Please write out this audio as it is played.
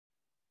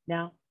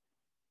Now,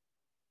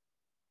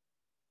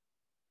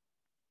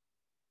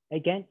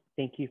 again,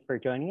 thank you for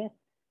joining us.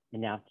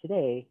 And now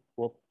today,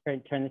 we'll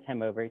turn the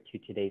time over to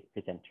today's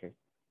presenters.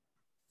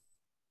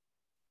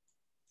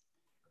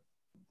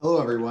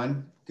 Hello,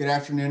 everyone. Good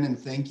afternoon, and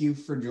thank you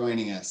for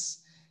joining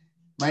us.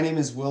 My name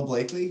is Will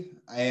Blakely.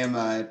 I am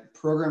a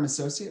program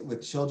associate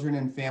with Children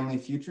and Family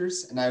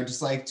Futures, and I would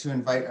just like to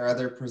invite our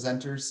other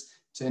presenters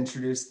to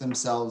introduce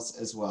themselves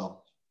as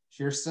well.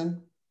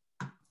 Kirsten.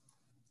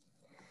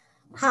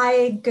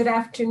 Hi, good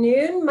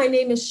afternoon. My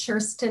name is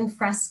Kirsten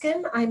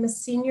Freskin. I'm a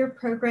senior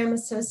program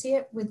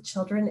associate with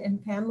Children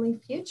and Family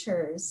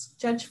Futures.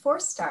 Judge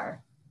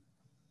Four-Star.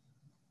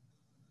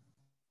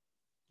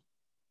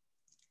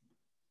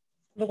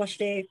 Hello, Wash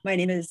Day. My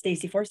name is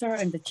Stacy Four-Star.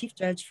 I'm the Chief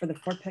Judge for the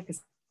Fort Peck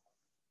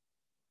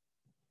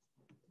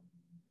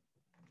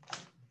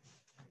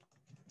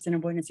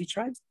and Sioux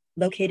tribes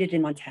located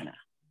in Montana.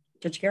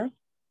 Judge Garrow.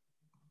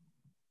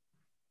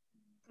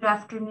 Good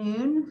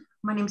afternoon.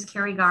 My name is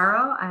Carrie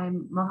Garrow.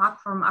 I'm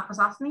Mohawk from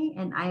Akwesasne,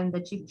 and I am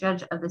the Chief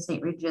Judge of the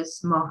St.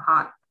 Regis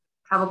Mohawk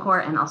Tribal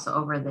Court and also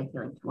over the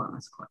Healing to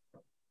Wellness Court.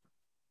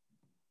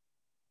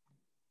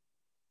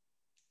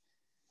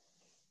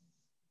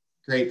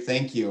 Great,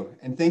 thank you.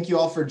 And thank you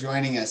all for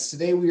joining us.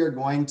 Today we are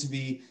going to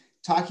be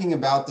talking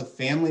about the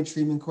Family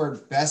Treatment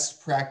Court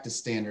best practice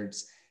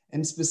standards.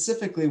 And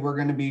specifically, we're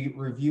going to be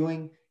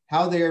reviewing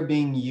how they are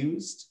being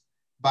used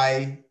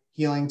by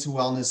Healing to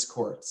Wellness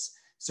courts.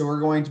 So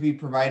we're going to be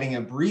providing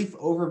a brief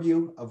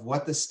overview of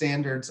what the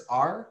standards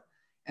are,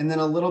 and then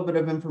a little bit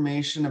of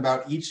information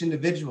about each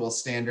individual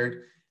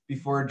standard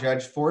before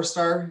Judge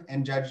Four-Star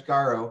and Judge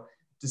Garrow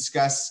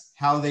discuss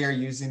how they are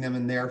using them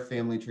in their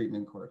family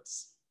treatment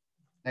courts.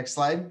 Next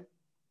slide.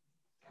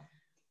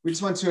 We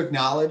just want to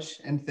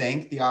acknowledge and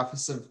thank the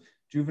Office of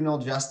Juvenile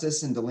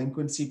Justice and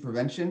Delinquency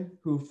Prevention,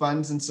 who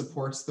funds and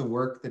supports the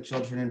work that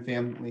Children and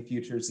Family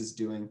Futures is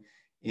doing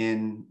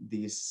in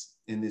this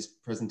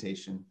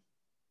presentation.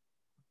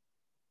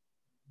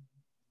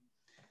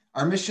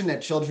 Our mission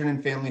at Children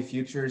and Family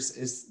Futures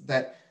is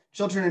that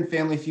Children and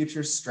Family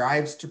Futures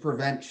strives to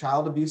prevent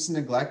child abuse and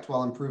neglect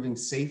while improving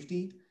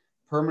safety,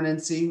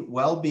 permanency,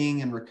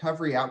 well-being, and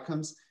recovery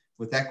outcomes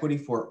with equity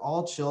for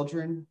all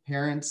children,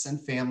 parents,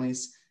 and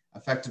families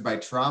affected by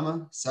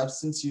trauma,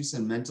 substance use,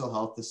 and mental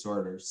health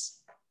disorders.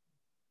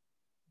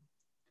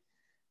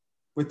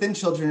 Within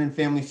Children and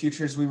Family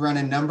Futures, we run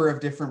a number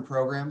of different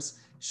programs.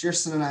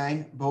 Kirsten and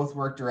I both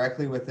work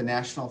directly with the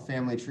National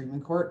Family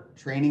Treatment Court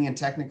Training and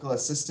Technical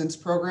Assistance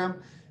Program,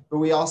 but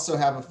we also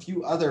have a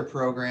few other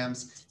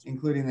programs,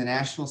 including the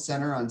National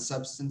Center on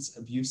Substance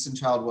Abuse and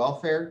Child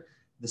Welfare,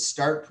 the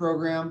START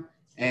program,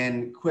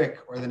 and QUIC,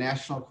 or the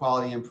National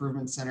Quality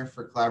Improvement Center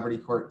for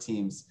Collaborative Court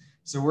Teams.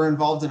 So we're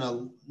involved in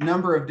a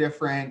number of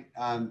different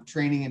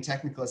training and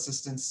technical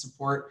assistance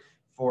support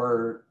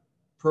for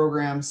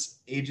programs,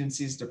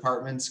 agencies,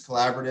 departments,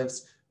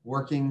 collaboratives,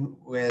 working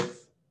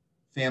with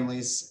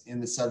families in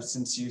the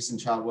substance use and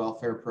child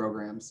welfare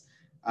programs.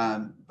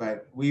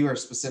 But we are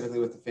specifically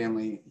with the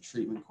Family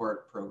Treatment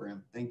Court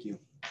program. Thank you.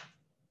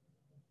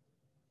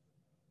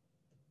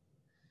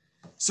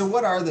 So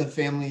what are the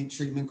Family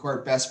Treatment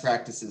Court best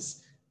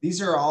practices?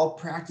 These are all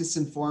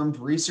practice-informed,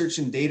 research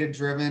and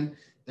data-driven.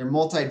 They're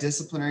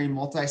multidisciplinary,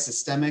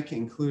 multi-systemic,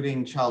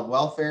 including child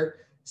welfare,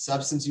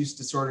 substance use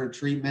disorder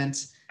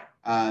treatment,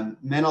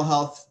 mental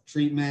health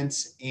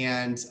treatment,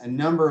 and a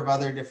number of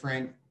other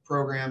different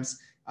programs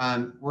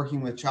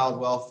working with child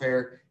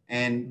welfare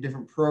and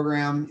different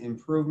program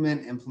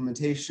improvement,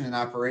 implementation, and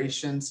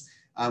operations.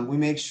 We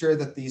make sure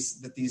that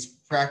these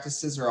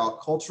practices are all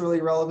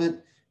culturally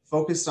relevant,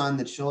 focused on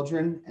the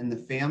children and the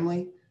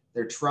family.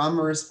 They're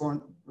trauma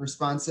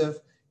responsive,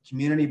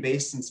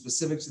 community-based, and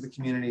specific to the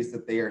communities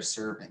that they are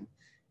serving.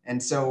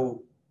 And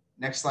so,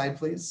 next slide,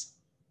 please.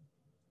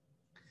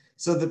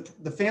 So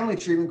the Family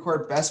Treatment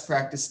Court best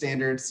practice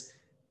standards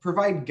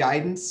provide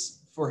guidance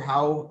for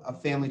how a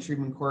family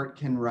treatment court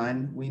can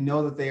run. We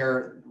know that they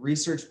are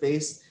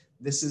research-based.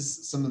 This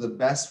is some of the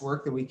best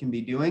work that we can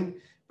be doing,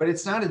 but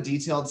it's not a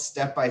detailed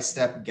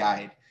step-by-step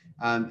guide.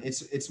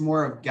 It's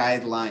more of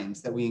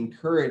guidelines that we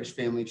encourage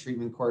family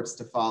treatment courts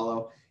to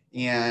follow.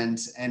 And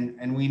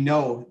we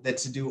know that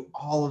to do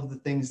all of the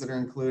things that are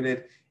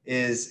included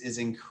is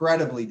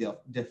incredibly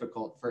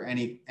difficult for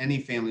any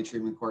family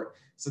treatment court.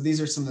 So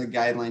these are some of the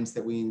guidelines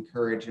that we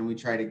encourage and we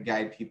try to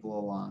guide people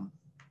along.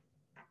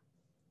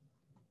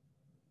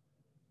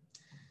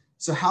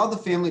 So how the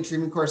Family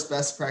Treatment Court's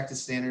best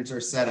practice standards are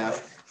set up.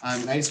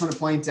 And I just want to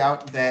point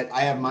out that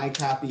I have my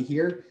copy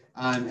here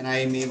and I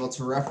am able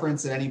to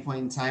reference at any point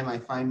in time. I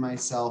find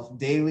myself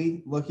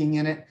daily looking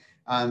in it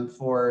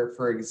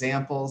for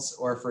examples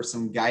or for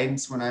some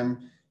guidance when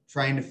I'm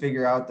trying to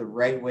figure out the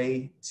right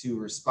way to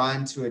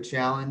respond to a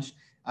challenge.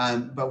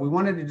 But we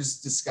wanted to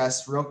just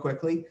discuss real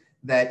quickly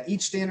that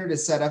each standard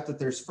is set up that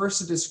there's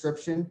first a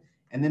description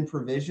and then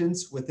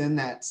provisions within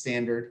that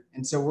standard.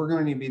 And so we're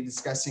going to be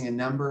discussing a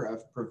number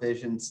of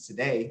provisions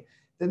today.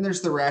 Then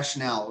there's the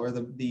rationale or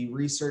the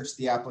research,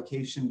 the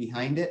application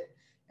behind it,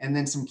 and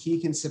then some key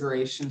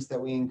considerations that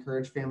we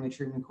encourage family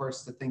treatment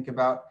courts to think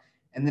about.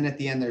 And then at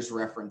the end, there's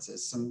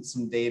references,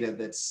 some data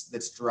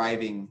that's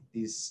driving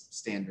these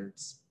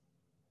standards.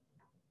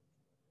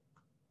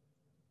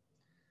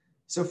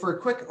 So for a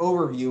quick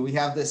overview, we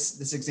have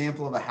this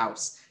example of a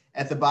house.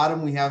 At the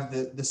bottom, we have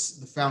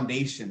the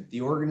foundation,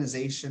 the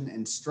organization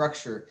and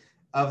structure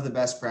of the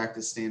best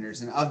practice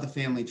standards and of the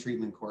family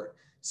treatment court.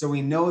 So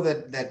we know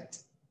that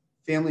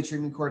family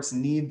treatment courts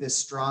need this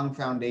strong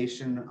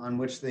foundation on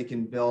which they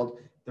can build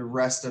the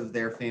rest of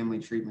their family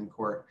treatment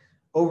court.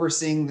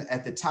 Overseeing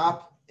at the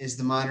top is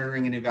the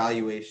monitoring and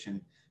evaluation.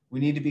 We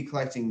need to be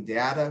collecting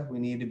data. We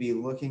need to be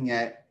looking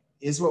at,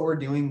 is what we're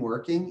doing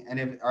working?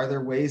 And are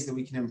there ways that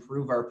we can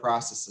improve our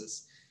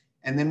processes?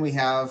 And then we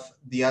have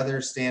the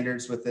other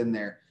standards within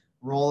there.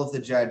 Role of the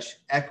judge,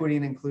 equity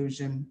and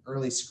inclusion,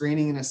 early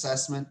screening and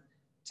assessment,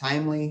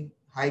 timely,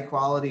 high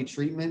quality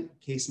treatment,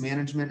 case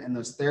management, and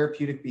those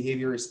therapeutic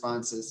behavior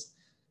responses.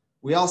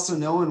 We also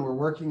know, and we're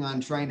working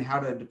on trying how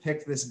to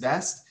depict this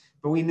best,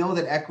 but we know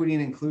that equity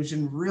and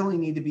inclusion really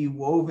need to be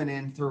woven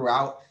in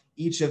throughout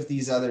each of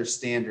these other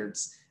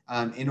standards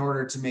in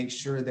order to make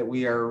sure that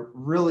we are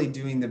really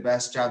doing the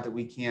best job that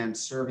we can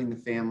serving the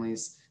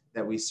families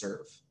that we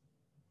serve.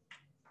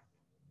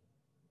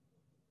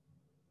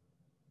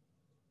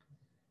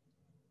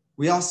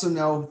 We also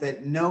know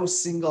that no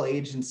single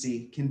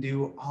agency can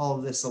do all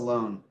of this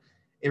alone.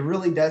 It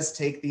really does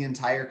take the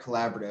entire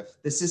collaborative.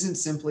 This isn't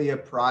simply a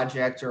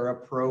project or a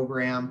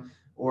program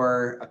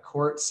or a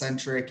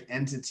court-centric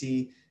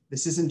entity.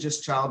 This isn't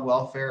just child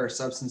welfare or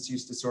substance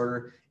use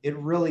disorder. It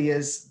really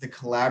is the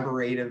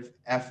collaborative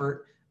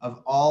effort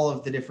of all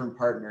of the different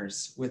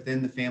partners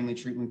within the family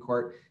treatment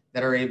court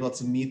that are able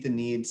to meet the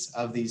needs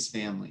of these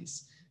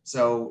families.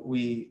 So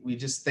we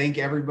just thank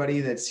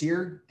everybody that's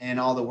here and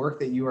all the work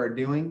that you are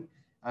doing,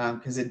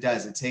 because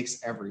it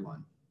takes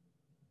everyone.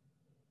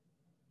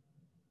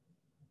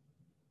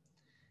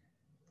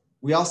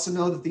 We also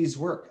know that these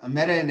work. A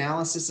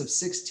meta-analysis of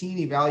 16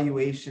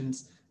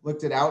 evaluations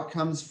looked at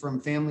outcomes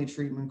from family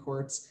treatment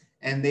courts,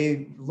 and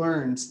they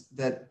learned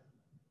that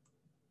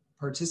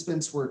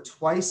participants were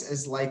twice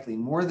as likely,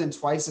 more than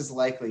twice as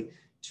likely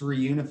to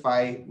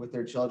reunify with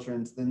their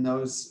children than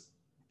those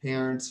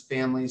parents,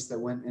 families that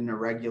went in a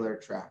regular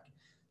track.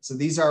 So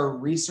these are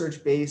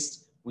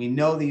research-based. We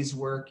know these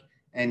work,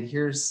 and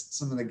here's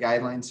some of the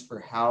guidelines for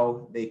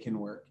how they can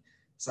work.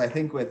 So I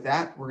think with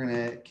that, we're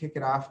gonna kick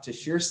it off to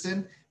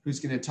Kirsten, who's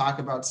gonna talk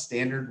about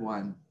Standard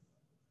 1.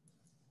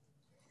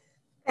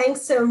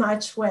 Thanks so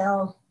much,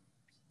 Will.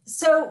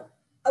 So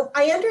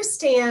I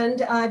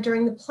understand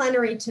during the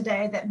plenary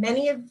today that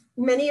many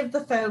of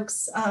the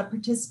folks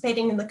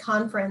participating in the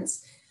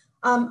conference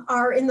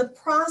are in the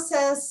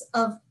process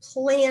of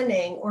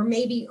planning or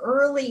maybe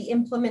early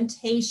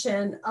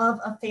implementation of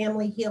a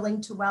family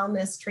healing to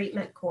wellness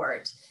treatment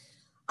court.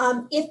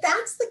 If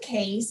that's the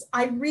case,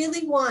 I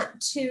really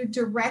want to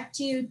direct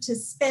you to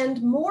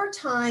spend more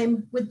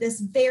time with this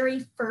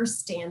very first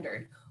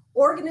standard,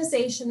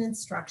 organization and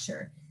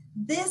structure.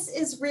 This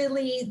is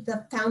really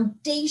the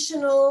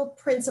foundational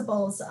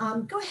principles.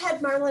 Go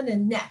ahead, Marlon,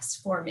 and next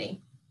for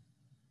me.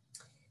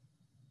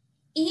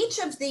 Each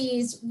of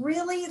these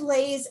really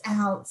lays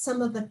out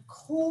some of the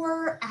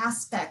core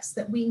aspects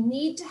that we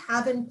need to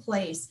have in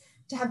place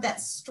to have that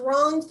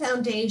strong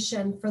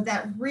foundation for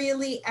that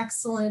really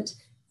excellent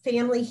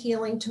family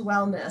healing to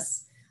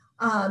wellness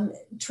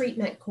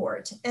treatment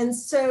court. And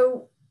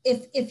so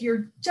if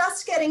you're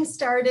just getting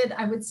started,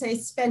 I would say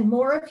spend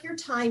more of your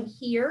time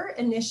here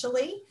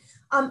initially.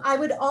 I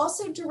would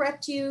also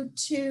direct you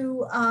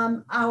to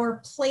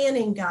our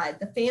planning guide.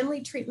 The Family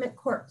Treatment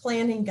Court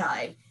Planning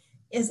Guide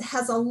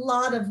has a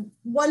lot of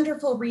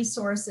wonderful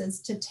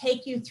resources to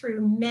take you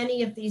through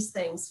many of these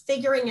things,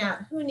 figuring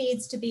out who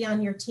needs to be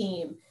on your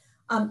team,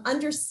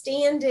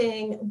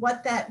 understanding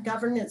what that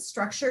governance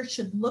structure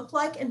should look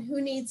like and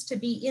who needs to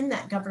be in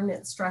that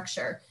governance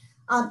structure.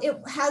 It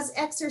has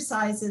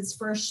exercises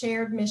for a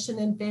shared mission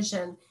and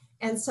vision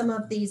and some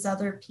of these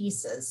other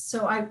pieces.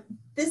 So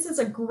this is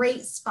a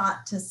great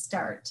spot to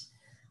start.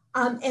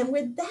 And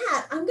with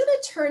that, I'm gonna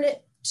turn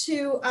it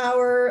to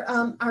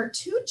our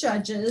two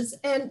judges.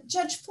 And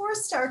Judge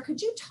Forstar,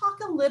 could you talk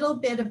a little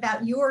bit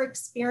about your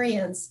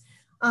experience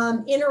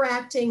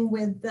interacting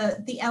with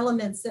the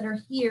elements that are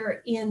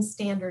here in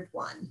Standard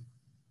 1?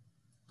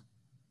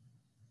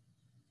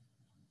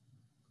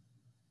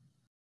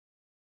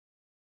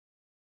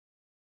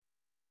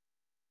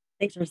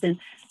 Thanks, Kirsten.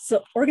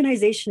 So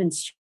organization and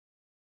structure,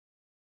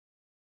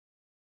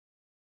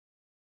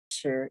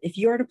 if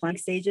you are at planning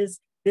stages,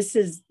 this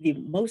is the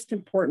most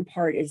important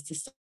part, is to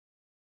start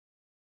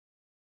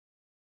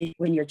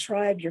when your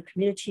tribe, your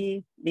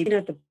community, maybe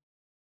not the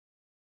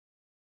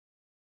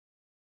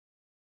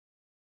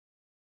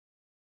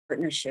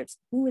partnerships,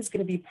 who is going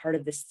to be part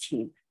of this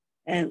team,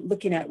 and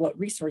looking at what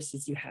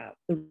resources you have,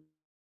 the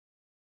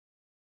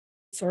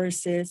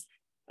resources,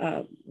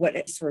 what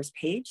resource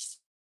page,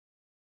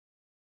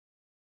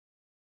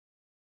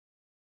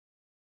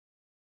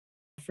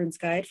 reference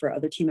guide for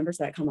other team members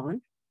that come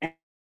on, and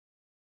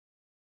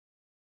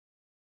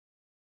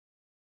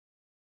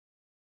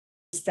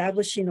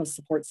establishing those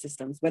support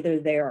systems, whether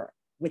they are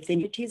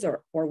within entities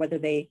or whether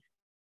they,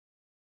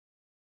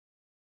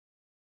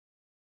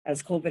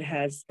 as COVID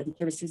has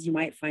services, you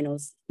might find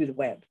those through the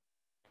web.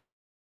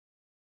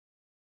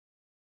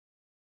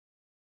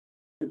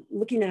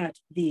 Looking at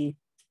the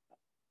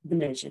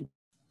mission,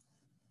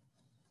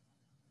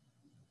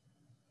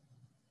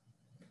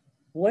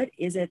 what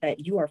is it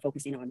that you are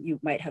focusing on? You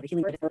might have a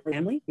healing for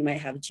family, you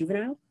might have a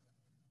juvenile,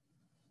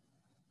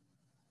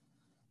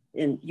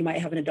 and you might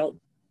have an adult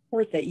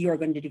court that you are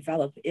going to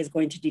develop is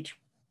going to determine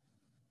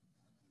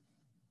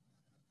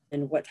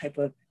what type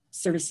of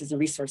services and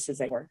resources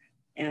that are.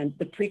 And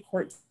the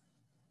pre-court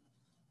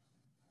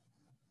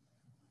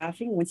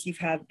staffing, once you've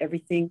had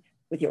everything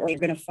with you're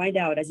going to find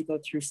out as you go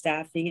through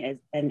staffing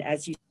and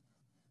as you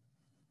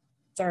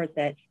start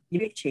that you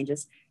make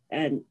changes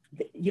and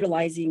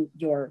utilizing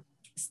your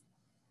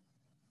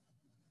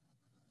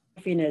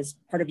staffing as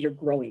part of your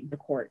growing the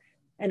court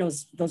and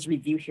those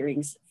review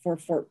hearings for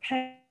Fort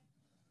Peck.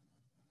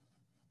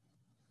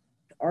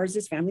 Ours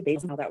is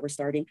family-based now that we're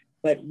starting,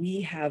 but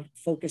we have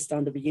focused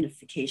on the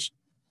reunification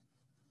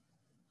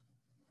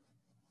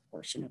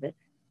portion of it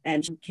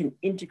and can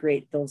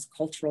integrate those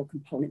cultural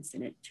components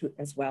in it too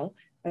as well.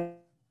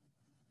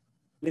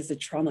 Is the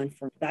trauma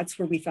informed. That's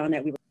where we found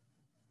that we were.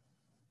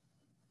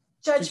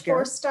 Judge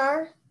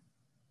Forstar,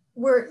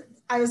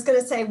 I was going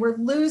to say, we're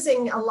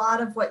losing a lot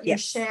of what you're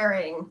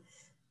sharing.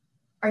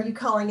 Are you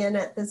calling in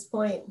at this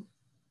point?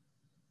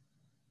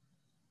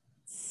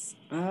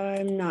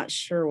 I'm not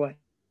sure what.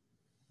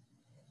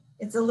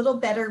 It's a little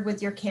better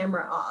with your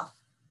camera off.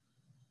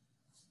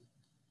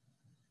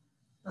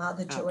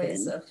 The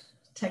joys of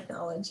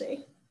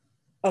technology.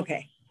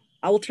 Okay,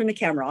 I will turn the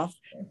camera off.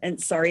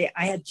 And sorry,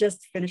 I had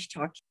just finished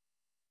talking.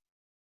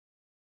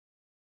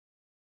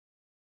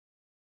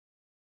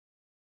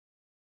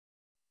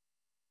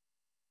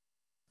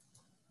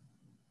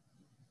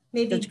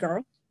 Maybe Judge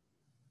Garrow?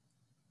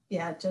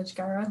 Yeah, Judge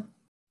Garrow.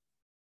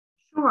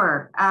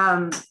 Sure.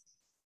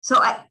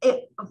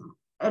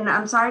 And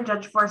I'm sorry,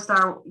 Judge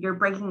Forstar, you're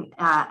breaking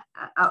a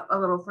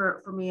little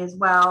for me as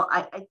well.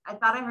 I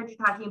thought I heard you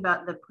talking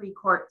about the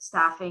pre-court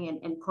staffing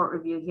and court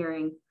review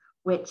hearing,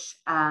 which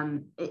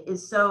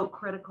is so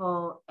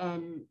critical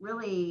and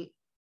really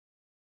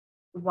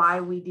why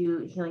we do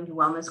healing to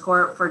wellness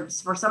court.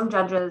 For some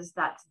judges,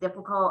 that's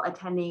difficult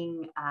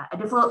attending, a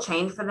difficult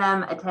change for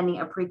them attending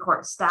a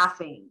pre-court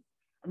staffing,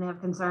 and they have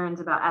concerns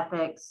about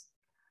ethics.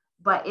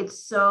 But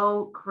it's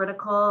so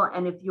critical.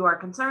 And if you are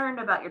concerned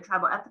about your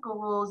tribal ethical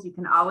rules, you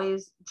can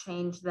always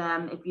change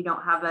them if you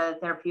don't have a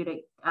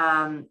therapeutic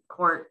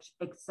court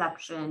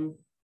exception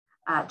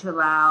to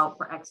allow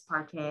for ex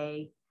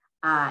parte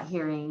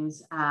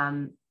hearings,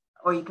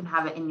 or you can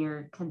have it in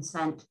your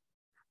consent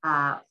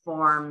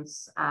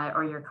forms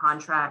or your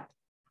contract.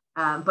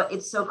 But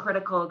it's so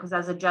critical because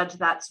as a judge,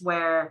 that's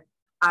where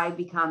I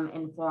become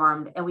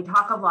informed. And we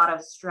talk a lot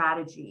of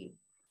strategy.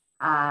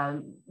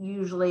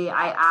 Usually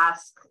I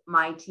ask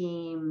my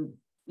team,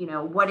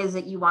 what is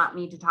it you want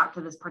me to talk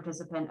to this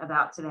participant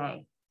about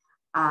today?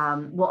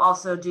 We'll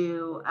also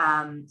do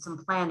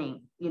some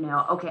planning,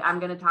 okay, I'm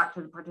going to talk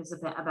to the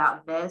participant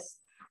about this,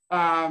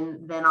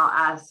 and then I'll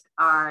ask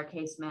our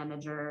case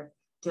manager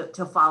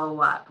to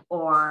follow up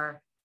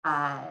or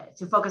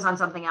to focus on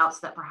something else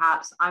that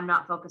perhaps I'm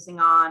not focusing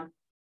on.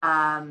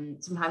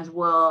 Sometimes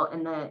we'll,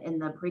 in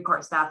the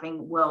pre-court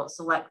staffing, we'll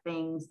select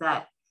things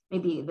that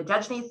maybe the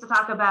judge needs to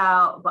talk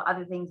about, but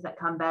other things that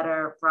come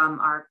better from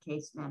our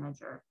case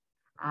manager.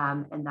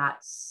 And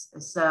that's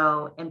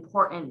so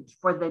important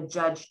for the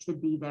judge to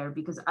be there,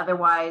 because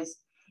otherwise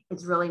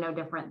it's really no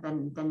different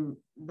than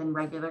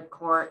regular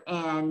court,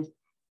 and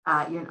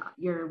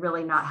you're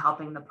really not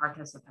helping the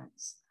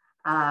participants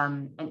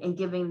and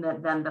giving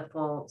them the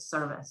full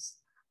service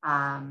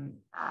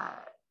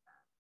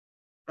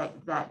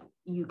that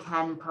you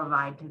can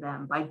provide to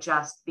them by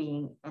just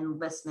being and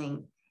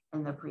listening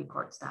in the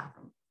pre-court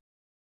staffing.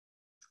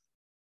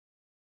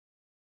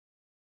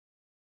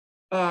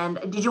 And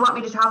did you want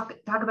me to talk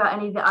about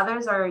any of the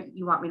others, or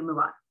you want me to move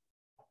on?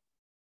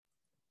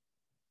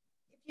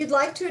 If you'd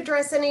like to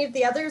address any of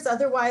the others,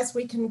 otherwise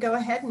we can go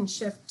ahead and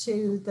shift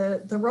to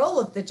the role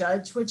of the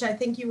judge, which I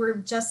think you were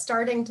just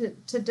starting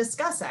to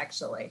discuss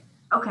actually.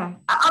 Okay,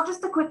 I'll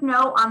just a quick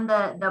note on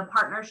the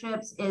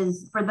partnerships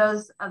is for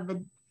those of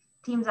the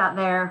teams out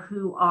there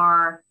who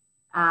are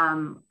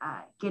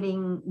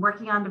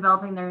working on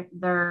developing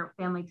their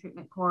family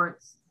treatment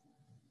courts.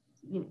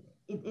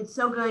 It's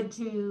so good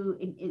to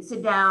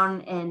sit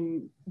down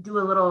and do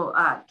a little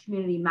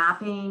community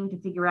mapping to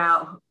figure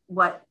out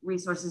what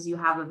resources you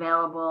have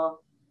available.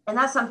 And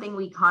that's something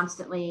we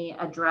constantly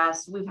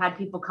address. We've had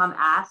people come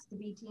ask to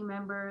be team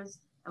members,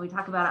 and we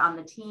talk about it on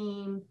the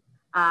team.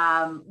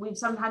 We've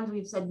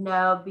said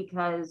no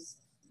because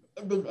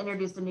they've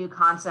introduced a new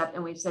concept,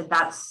 and we've said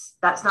that's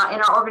not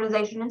in our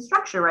organization and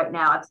structure right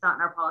now. It's not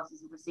in our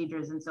policies and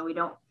procedures, and so we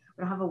don't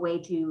have a way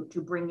to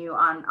bring you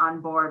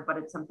on board, but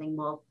it's something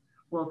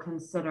we'll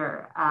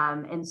consider.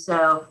 And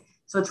so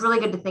it's really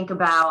good to think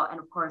about, and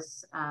of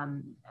course,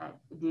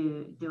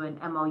 do an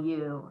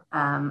MOU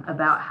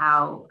about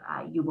how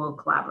you will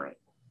collaborate.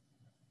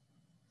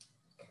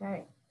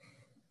 Okay.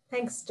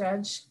 Thanks,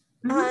 Judge.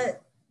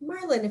 Mm-hmm.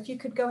 Marlon, if you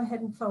could go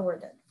ahead and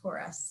forward it for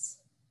us.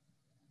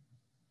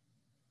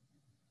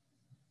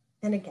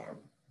 And again.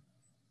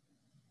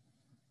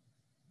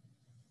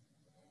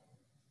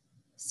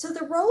 So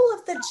the role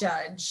of the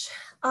judge,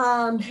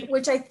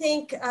 which I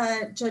think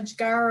Judge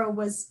Garrow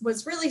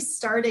was really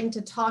starting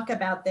to talk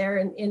about there,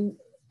 and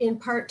in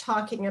part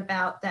talking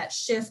about that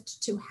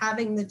shift to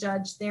having the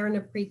judge there in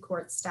a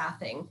pre-court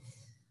staffing.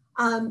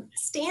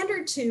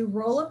 Standard 2,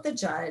 role of the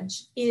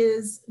judge,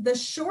 is the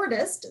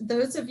shortest.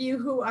 Those of you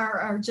who are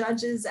our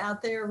judges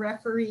out there,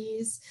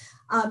 referees,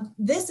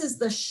 this is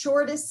the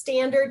shortest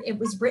standard. It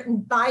was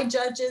written by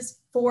judges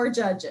for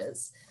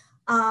judges.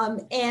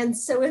 And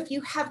so if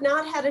you have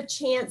not had a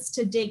chance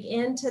to dig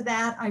into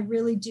that, I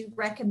really do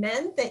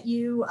recommend that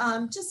you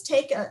just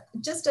take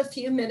just a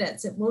few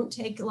minutes. It won't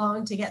take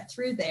long to get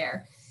through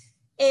there.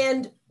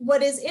 And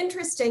what is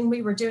interesting,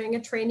 we were doing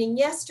a training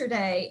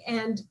yesterday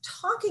and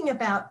talking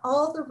about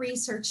all the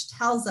research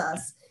tells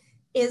us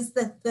is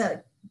that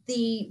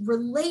the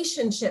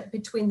relationship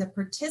between the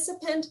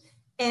participant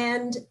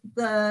and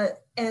the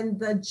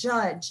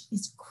judge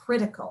is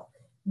critical.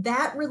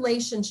 That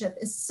relationship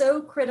is so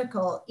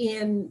critical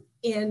in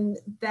moving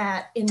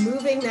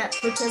that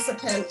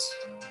participant.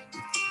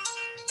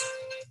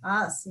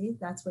 See,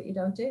 that's what you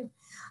don't do.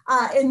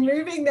 In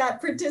moving that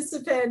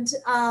participant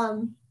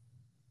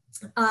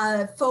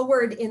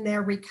forward in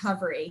their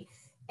recovery.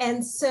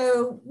 And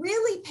so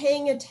really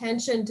paying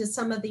attention to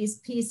some of these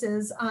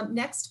pieces.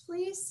 Next,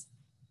 please.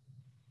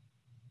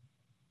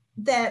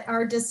 That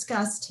are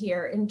discussed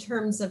here in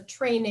terms of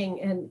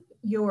training and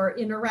your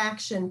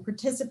interaction,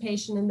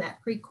 participation in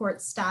that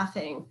pre-court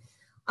staffing,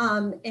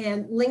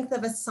 and length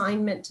of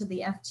assignment to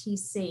the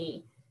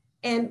FTC.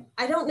 And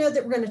I don't know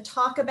that we're going to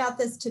talk about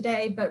this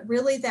today, but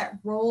really that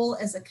role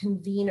as a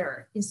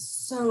convener is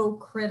so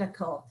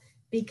critical,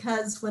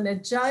 because when a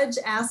judge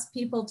asks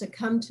people to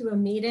come to a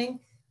meeting,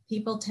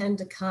 people tend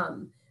to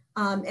come.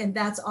 And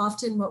that's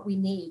often what we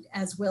need.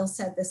 As Will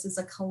said, this is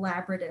a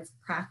collaborative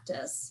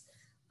practice.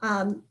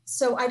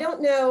 So I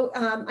don't know,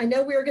 I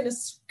know we were going to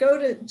go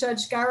to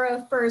Judge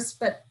Garrow first,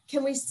 but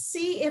can we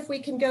see if we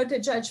can go to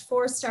Judge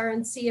Four-Star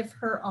and see if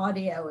her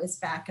audio is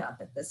back up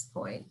at this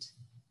point?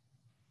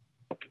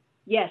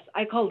 Yes,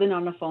 I called in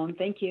on the phone.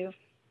 Thank you.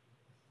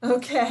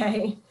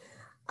 Okay.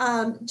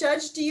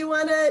 Judge, do you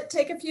want to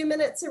take a few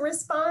minutes and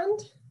respond?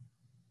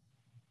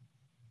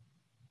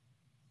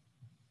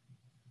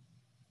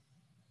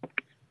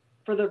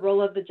 For the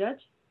role of the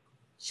judge?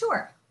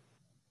 Sure.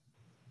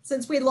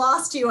 Since we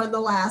lost you on the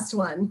last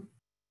one.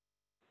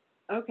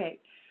 Okay.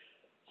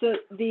 So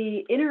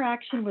the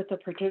interaction with the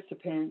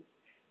participants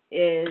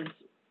is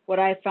what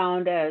I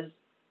found as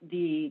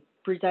the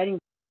presiding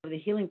of the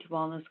Healing to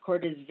Wellness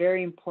Court is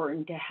very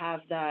important to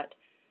have that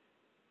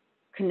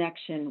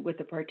connection with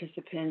the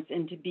participants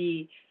and to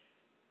be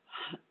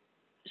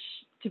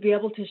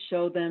able to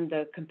show them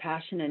the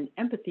compassion and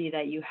empathy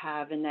that you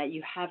have, and that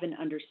you have an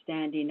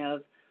understanding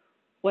of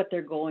what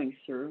they're going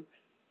through,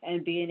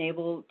 and being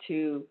able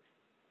to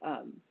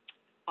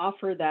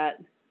offer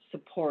that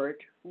support.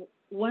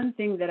 One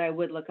thing that I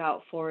would look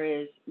out for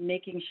is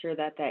making sure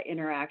that that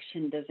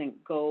interaction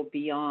doesn't go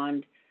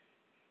beyond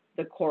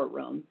the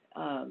courtroom.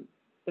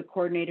 The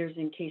coordinators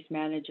and case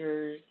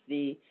managers,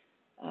 the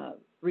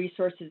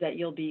resources that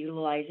you'll be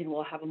utilizing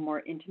will have a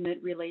more intimate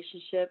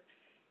relationship,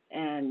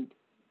 and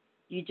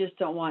you just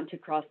don't want to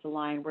cross the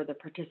line where the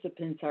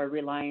participants are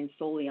relying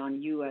solely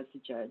on you as a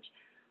judge.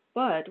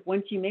 But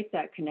once you make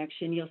that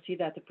connection, you'll see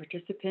that the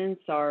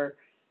participants are,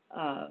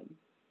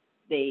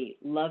 they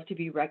love to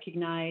be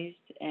recognized,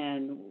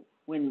 and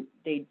when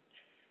they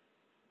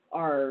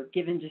are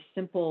given just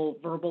simple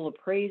verbal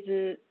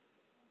appraises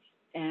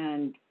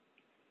and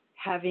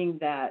having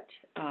that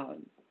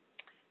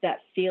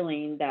that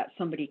feeling that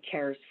somebody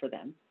cares for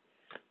them.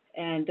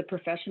 And the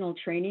professional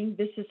training,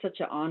 this is such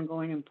an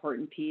ongoing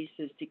important piece,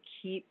 is to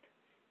keep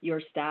your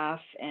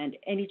staff and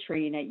any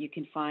training that you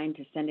can find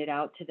to send it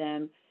out to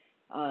them.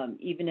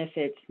 Even if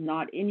it's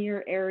not in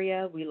your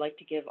area, we like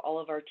to give all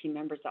of our team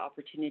members the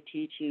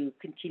opportunity to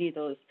continue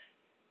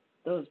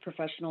those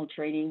professional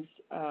trainings.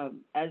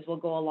 As we'll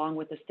go along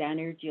with the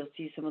standards, you'll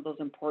see some of those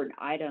important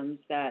items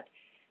that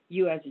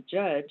you as a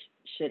judge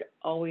should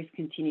always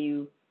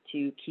continue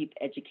to keep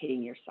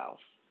educating yourself.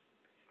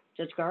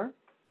 Judge Gar?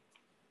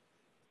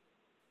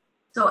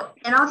 So,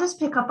 and I'll just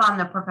pick up on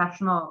the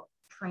professional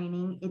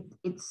training.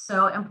 It's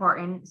so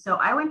important. So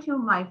I went to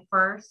my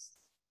first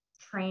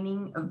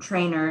training of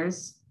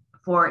trainers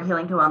for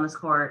Healing to Wellness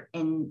Court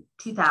in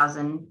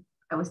 2000.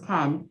 I was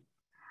 10.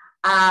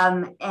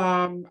 They,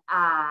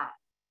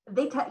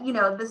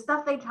 the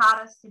stuff they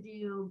taught us to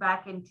do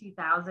back in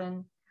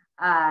 2000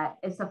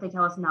 is stuff they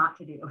tell us not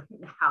to do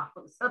now.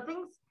 So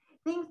things,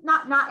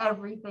 not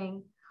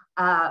everything,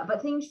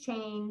 but things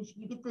change.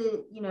 You get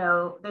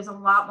there's a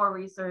lot more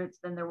research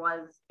than there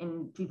was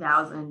in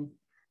 2000.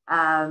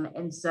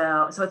 And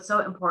so it's so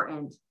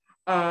important.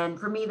 And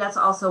for me, that's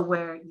also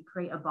where you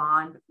create a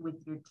bond with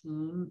your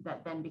team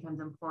that then becomes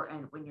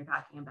important when you're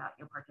talking about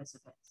your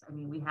participants. I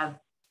mean, we have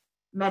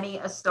many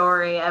a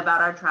story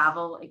about our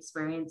travel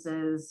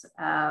experiences,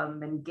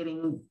 and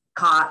getting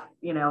caught,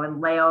 in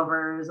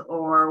layovers,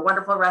 or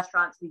wonderful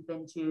restaurants we've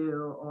been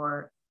to,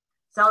 or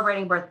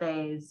celebrating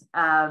birthdays,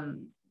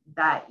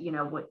 that,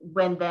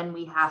 when then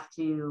we have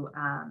to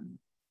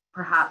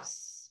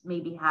perhaps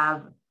maybe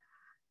have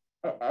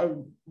a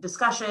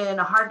discussion,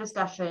 a hard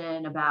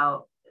discussion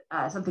about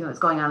something that's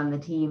going on in the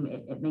team,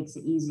 it makes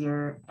it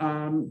easier.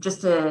 And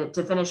just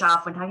to finish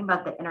off, when talking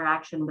about the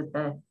interaction with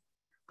the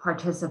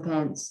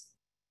participants,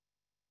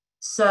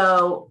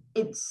 so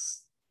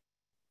it's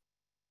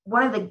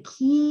one of the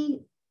key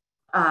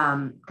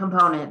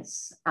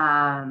components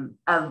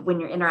of when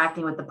you're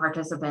interacting with the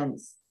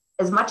participants.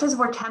 As much as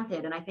we're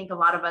tempted, and I think a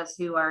lot of us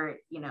who are,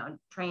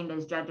 trained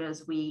as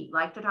judges, we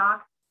like to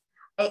talk,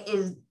 it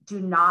is do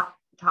not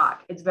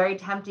talk. It's very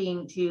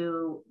tempting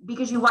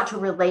because you want to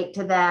relate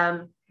to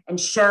them and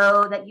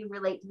show that you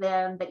relate to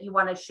them, that you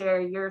want to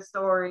share your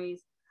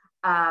stories.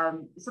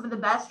 Some of the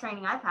best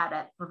training I've had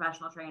at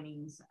professional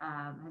trainings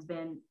has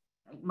been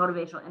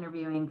motivational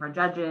interviewing for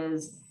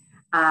judges,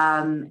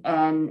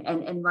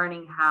 and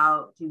learning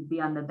how to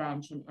be on the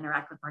bench and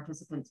interact with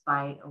participants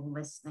by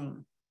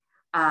listening.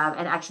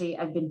 And actually,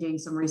 I've been doing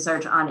some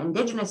research on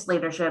Indigenous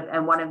leadership,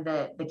 and one of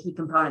the key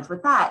components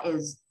with that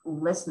is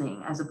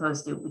listening, as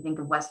opposed to, we think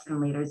of Western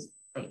leaders,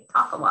 they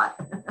talk a lot,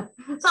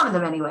 some of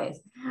them anyways.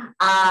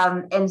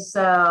 And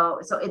so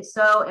it's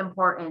so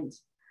important.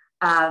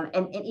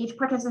 And each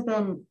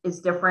participant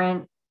is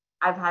different.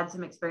 I've had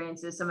some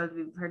experiences, some of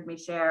you have heard me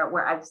share,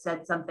 where I've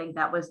said something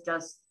that was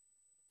just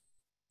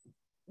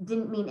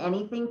didn't mean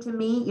anything to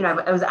me.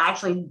 I was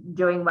actually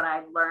doing what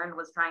I learned,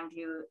 was trying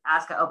to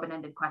ask an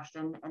open-ended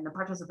question, and the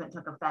participant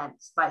took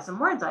offense by some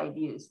words I had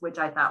used, which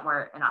I thought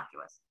were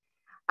innocuous.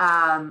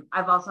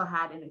 I've also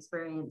had an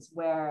experience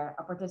where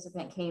a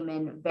participant came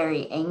in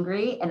very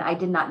angry, and I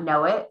did not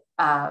know it,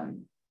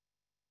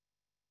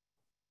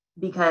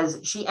 because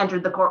she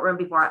entered the courtroom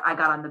before I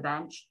got on the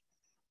bench.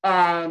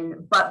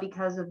 But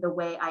because of the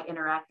way I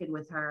interacted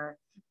with her,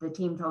 the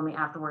team told me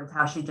afterwards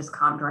how she just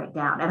calmed right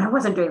down. And I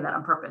wasn't doing that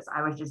on purpose.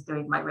 I was just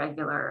doing my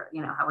regular,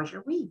 how was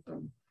your week,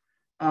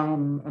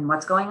 and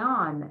what's going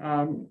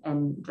on,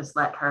 and just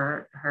let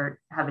her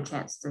have a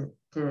chance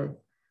to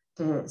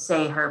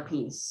say her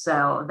piece.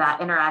 So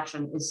that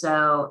interaction is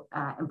so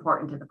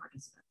important to the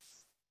participants.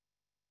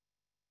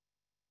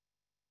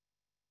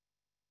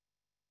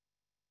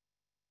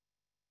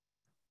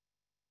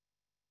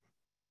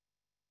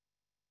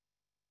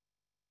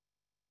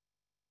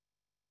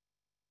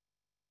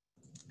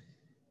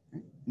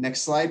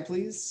 Next slide,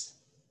 please.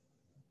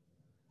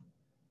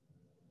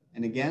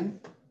 And again,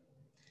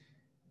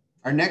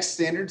 our next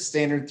standard,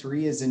 standard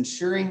 3, is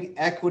ensuring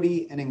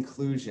equity and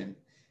inclusion.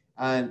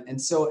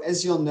 And so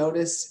as you'll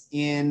notice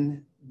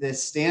in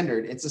this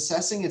standard, it's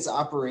assessing its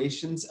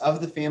operations of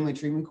the Family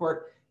Treatment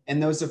Court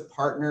and those of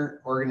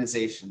partner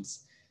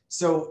organizations.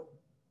 So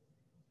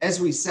as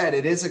we said,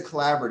 it is a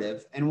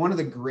collaborative, and one of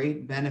the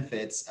great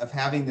benefits of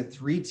having the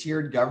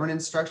 3-tiered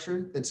governance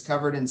structure that's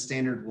covered in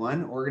standard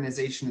 1,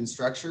 organization and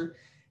structure,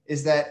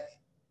 is that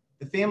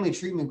the Family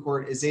Treatment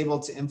Court is able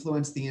to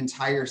influence the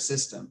entire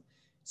system.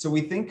 So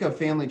we think of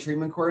family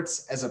treatment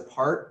courts as a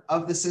part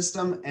of the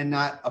system and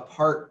not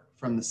apart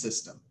from the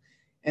system.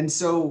 And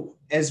so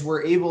as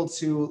we're able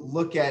to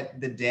look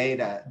at the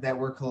data that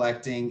we're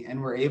collecting,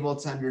 and we're able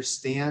to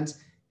understand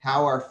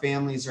how our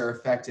families are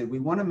affected, we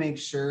want to make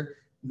sure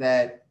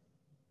that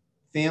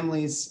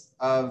families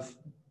are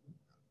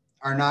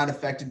not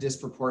affected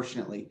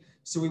disproportionately.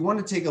 So we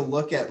want to take a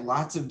look at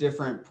lots of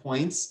different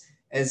points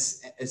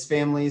as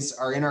families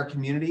are in our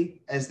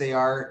community, as they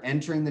are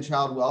entering the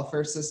child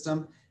welfare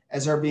system,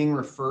 as are being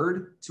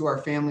referred to our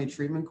family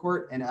treatment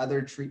court and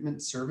other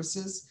treatment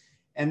services,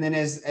 and then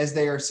as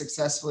they are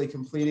successfully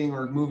completing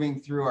or moving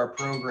through our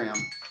program.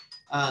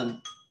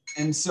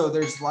 And so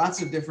there's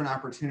lots of different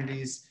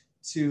opportunities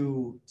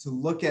to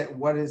look at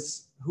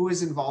who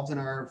is involved in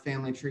our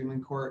family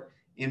treatment court,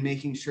 and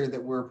making sure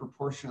that we're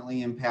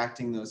proportionately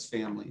impacting those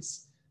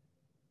families.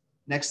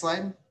 Next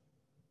slide.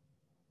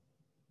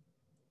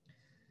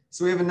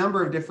 So we have a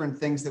number of different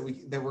things that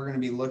we're going to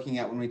be looking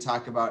at when we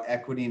talk about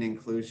equity and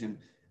inclusion.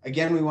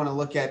 Again, we want to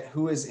look at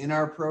who is in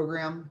our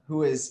program,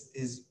 who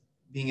is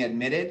being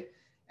admitted,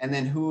 and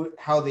then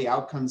how the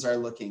outcomes are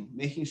looking,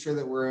 making sure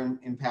that we're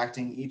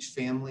impacting each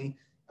family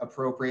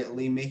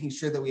appropriately, making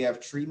sure that we have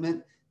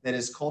treatment that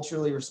is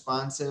culturally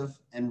responsive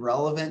and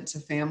relevant to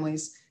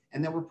families,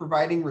 and that we're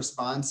providing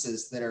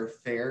responses that are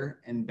fair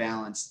and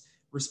balanced,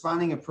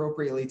 responding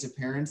appropriately to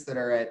parents that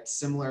are at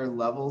similar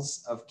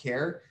levels of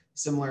care,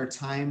 similar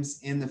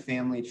times in the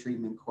family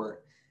treatment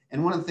court.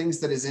 And one of the things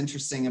that is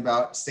interesting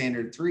about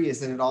standard 3 is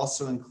that it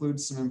also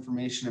includes some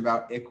information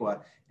about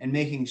ICWA, and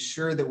making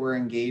sure that we're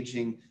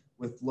engaging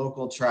with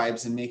local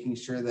tribes and making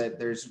sure that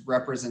there's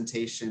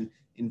representation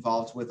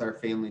involved with our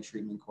family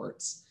treatment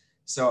courts.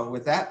 So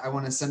with that, I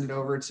want to send it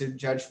over to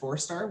Judge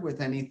Forstar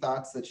with any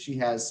thoughts that she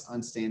has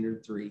on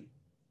standard 3.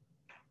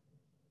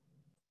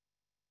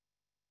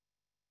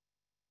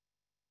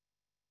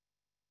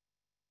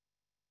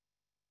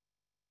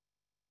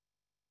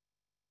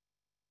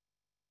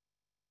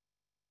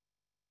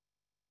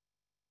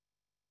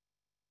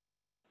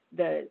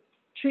 the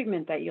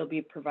treatment that you'll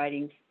be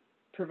providing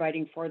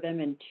for them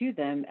and to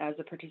them as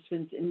the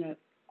participants in the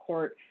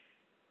court,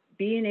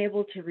 being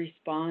able to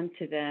respond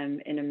to them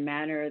in a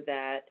manner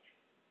that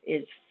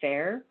is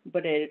fair,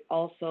 but it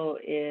also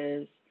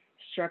is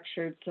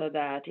structured so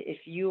that if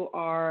you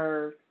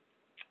are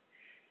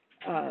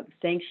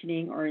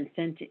sanctioning or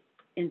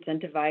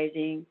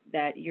incentivizing,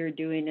 that you're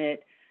doing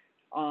it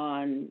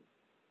on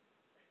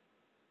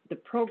the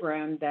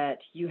program that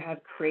you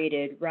have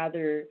created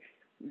rather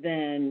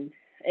than,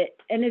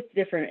 and it's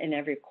different in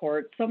every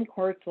court. Some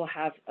courts will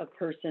have a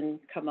person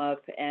come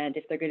up, and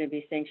if they're going to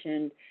be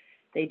sanctioned,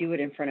 they do it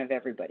in front of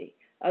everybody.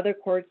 Other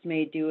courts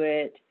may do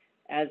it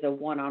as a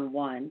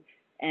one-on-one,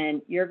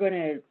 and you're going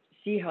to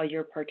see how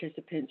your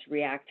participants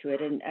react to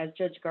it. And as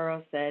Judge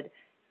Garro said,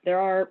 there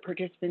are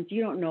participants,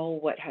 you don't know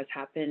what has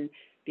happened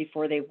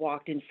before they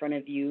walked in front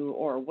of you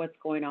or what's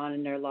going on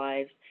in their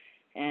lives,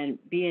 and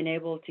being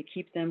able to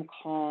keep them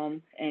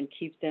calm and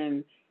keep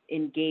them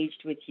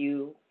engaged with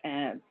you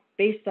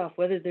based off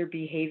whether their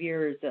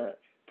behavior is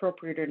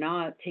appropriate or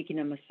not, taking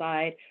them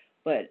aside,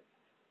 but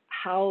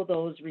how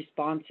those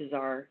responses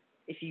are.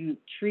 If you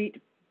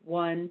treat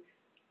one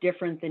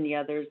different than the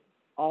others,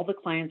 all the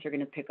clients are going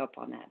to pick up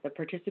on that. The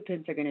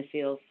participants are going to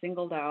feel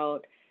singled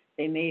out.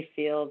 They may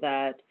feel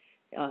that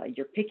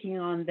you're picking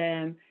on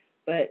them,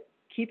 but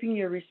keeping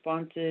your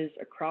responses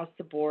across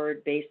the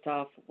board based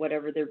off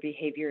whatever their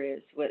behavior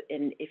is.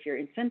 And if you're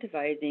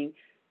incentivizing,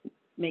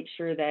 make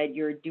sure that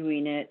you're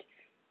doing it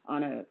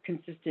on a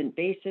consistent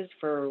basis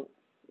for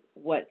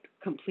what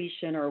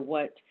completion or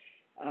what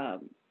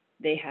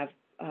they have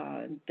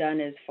done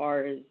as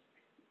far as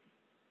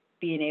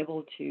being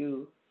able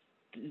to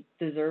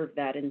deserve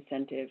that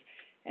incentive.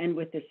 And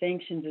with the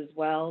sanctions as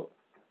well,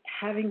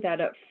 having that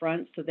up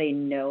front so they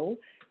know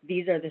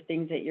these are the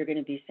things that you're going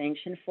to be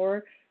sanctioned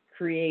for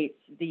creates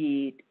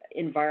the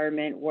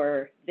environment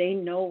where they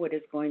know what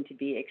is going to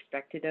be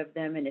expected of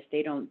them. And if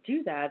they don't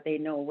do that, they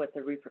know what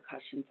the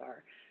repercussions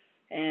are.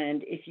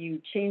 And if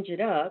you change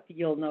it up,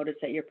 you'll notice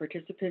that your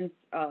participants,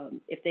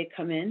 if they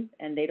come in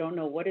and they don't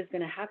know what is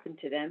going to happen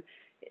to them,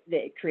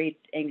 it creates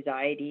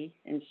anxiety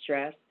and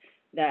stress.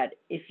 That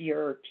if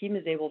your team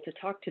is able to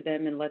talk to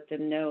them and let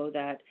them know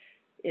that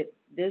if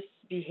this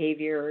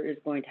behavior is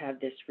going to have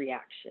this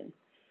reaction.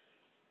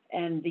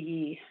 And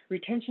the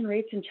retention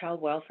rates and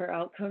child welfare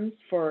outcomes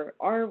for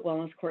our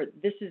wellness court,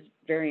 this is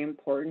very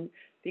important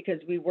because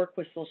we work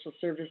with social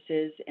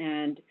services,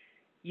 and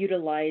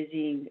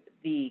utilizing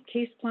the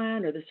case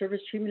plan or the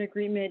service treatment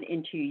agreement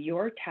into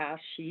your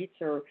task sheets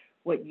or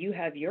what you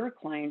have your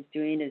clients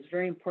doing is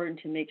very important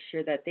to make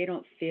sure that they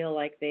don't feel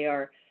like they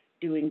are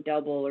doing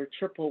double or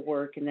triple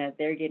work, and that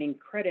they're getting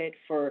credit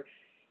for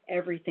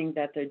everything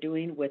that they're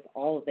doing with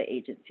all of the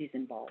agencies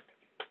involved.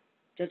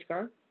 Judge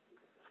Garro?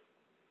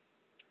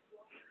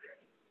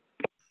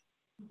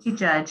 Thank you,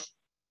 Judge.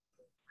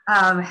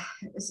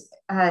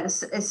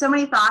 So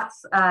many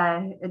thoughts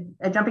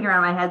jumping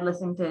around my head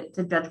listening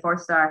to Judge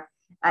Forstar.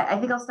 I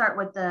think I'll start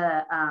with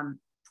the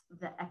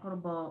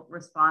equitable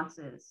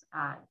responses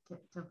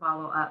to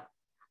follow up.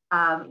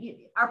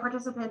 Our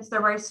participants,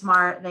 they're very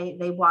smart.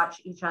 They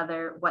watch each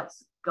other,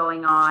 what's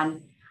going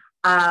on.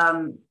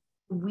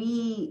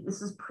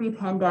 This is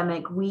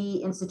pre-pandemic,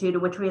 we instituted,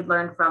 which we had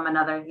learned from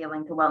another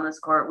Healing to Wellness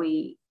court,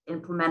 we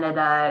implemented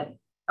a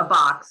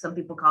box. Some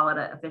people call it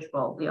a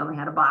fishbowl. We only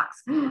had a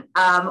box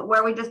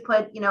where we just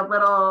put,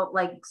 little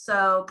like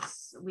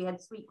soaps. We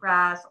had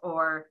sweetgrass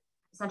or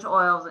essential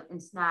oils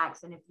and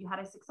snacks. And if you had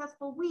a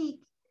successful week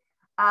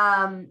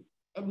and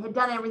had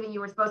done everything you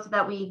were supposed to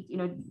that week,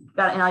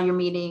 got in all your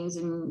meetings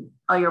and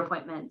all your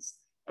appointments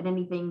and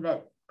anything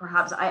that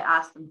perhaps I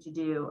asked them to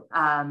do,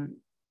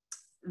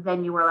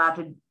 then you were allowed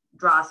to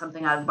draw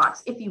something out of the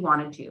box if you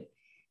wanted to.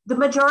 The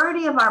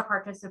majority of our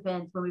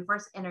participants, when we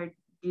first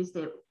introduced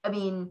it,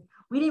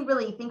 we didn't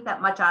really think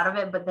that much out of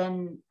it, but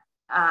then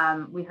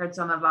we heard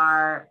some of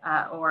our,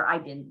 or I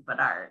didn't, but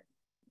our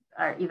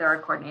either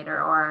our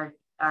coordinator or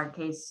our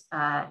case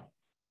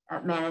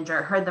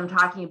manager heard them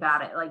talking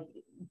about it, like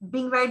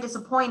being very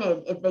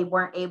disappointed if they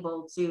weren't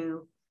able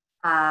to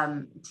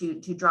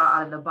draw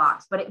out of the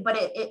box. But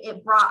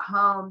it brought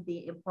home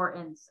the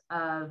importance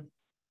of,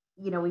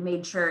 we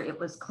made sure it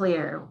was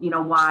clear,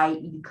 why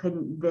you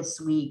couldn't this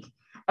week.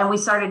 And we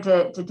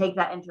started to take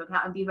that into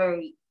account and be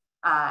very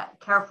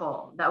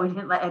careful that we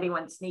didn't let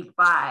anyone sneak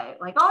by,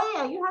 like, oh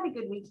yeah, you had a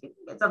good week, you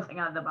can get something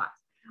out of the box,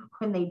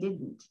 when they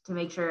didn't, to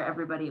make sure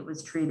everybody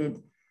was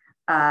treated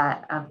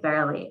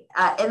fairly.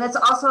 And that's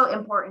also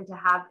important to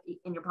have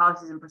in your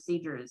policies and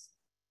procedures,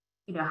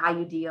 how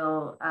you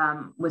deal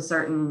with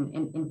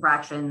certain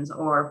infractions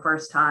or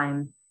first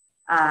time,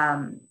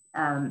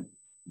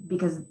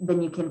 because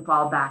then you can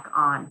fall back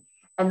on.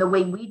 And the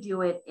way we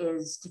do it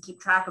is to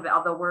keep track of it,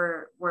 although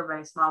we're a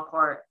very small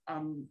court.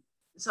 And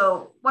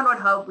so one would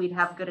hope we'd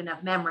have good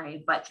enough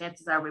memory, but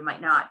chances are we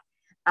might not,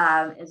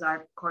 as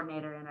our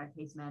coordinator and our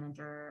case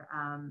manager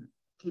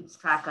keeps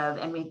track of.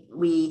 And when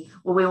we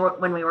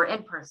were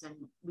in person,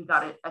 we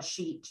got a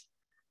sheet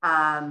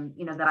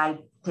that I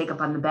take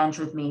up on the bench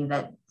with me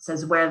that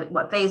says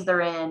what phase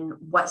they're in,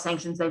 what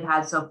sanctions they've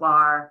had so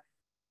far,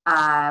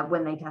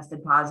 when they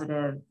tested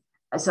positive.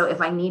 So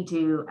if I need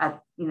to,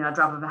 at a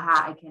drop of a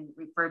hat, I can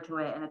refer to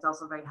it, and it's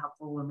also very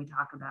helpful when we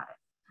talk about it.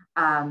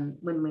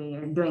 When we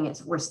are doing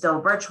it, we're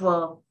still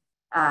virtual.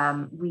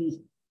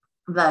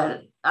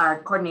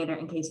 Our coordinator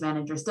and case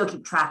manager still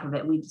keep track of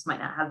it. We just might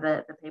not have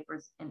the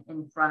papers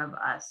in front of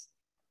us,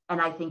 and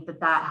I think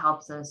that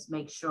helps us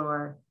make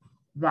sure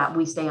that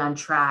we stay on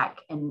track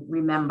and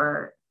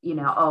remember,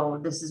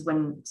 this is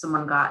when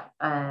someone got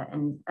a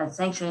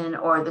sanction,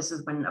 or this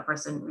is when a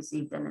person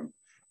received an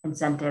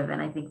incentive.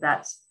 And I think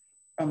that's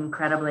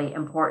incredibly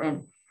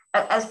important.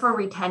 As for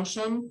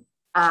retention,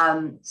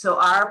 so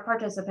our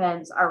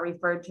participants are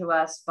referred to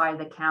us by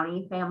the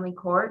county family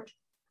court.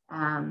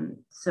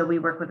 So we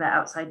work with the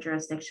outside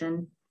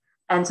jurisdiction.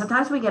 And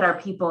sometimes we get our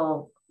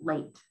people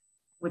late,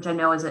 which I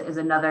know is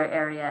another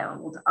area.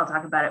 I'll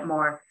talk about it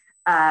more.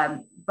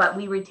 But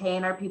we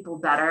retain our people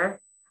better.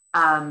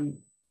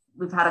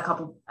 We've had a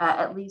couple,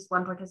 at least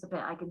one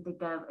participant I can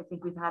think of. I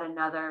think we've had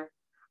another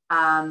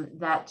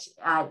that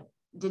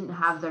didn't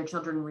have their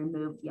children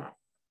removed yet.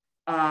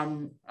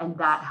 And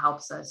that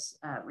helps us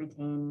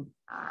retain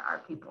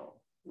our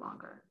people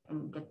longer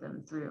and get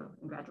them through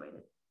and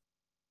graduated.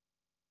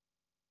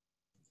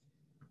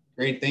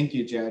 Great, thank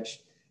you,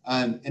 Judge.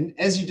 And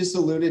as you just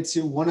alluded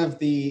to, one of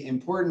the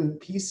important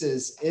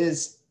pieces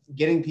is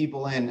getting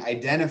people in,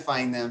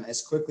 identifying them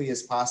as quickly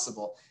as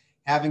possible,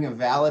 having a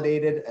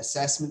validated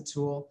assessment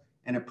tool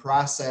and a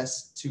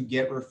process to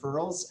get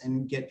referrals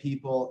and get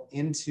people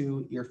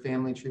into your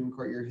family treatment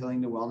court, your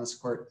healing to wellness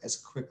court as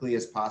quickly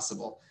as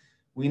possible.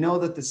 We know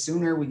that the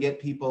sooner we get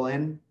people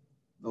in,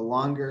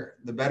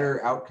 the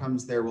better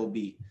outcomes there will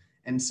be.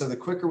 And so the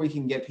quicker we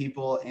can get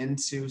people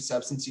into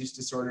substance use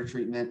disorder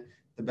treatment,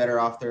 the better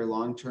off their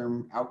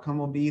long-term outcome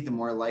will be, the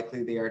more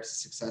likely they are to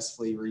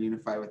successfully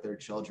reunify with their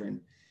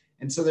children.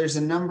 And so there's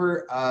a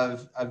number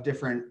of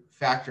different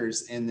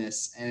factors in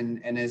this.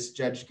 And as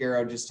Judge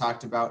Garrow just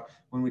talked about,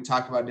 when we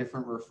talk about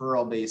different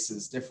referral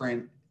bases,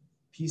 different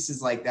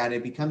pieces like that,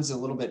 it becomes a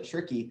little bit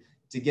tricky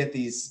to get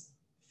these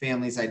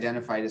families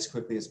identified as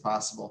quickly as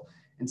possible.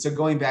 And so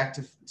going back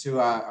to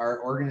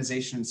our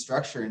organization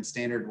structure in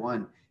Standard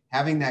 1,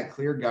 having that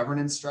clear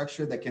governance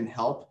structure that can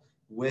help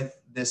with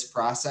this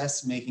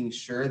process, making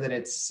sure that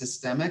it's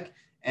systemic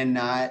and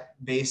not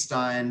based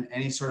on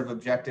any sort of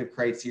objective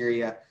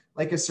criteria,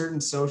 like a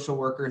certain social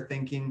worker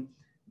thinking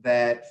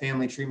that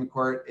family treatment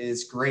court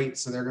is great,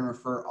 so they're going to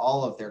refer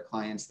all of their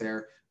clients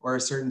there, or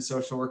a certain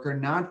social worker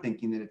not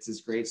thinking that it's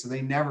as great, so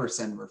they never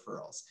send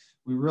referrals.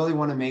 We really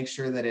want to make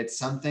sure that it's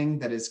something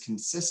that is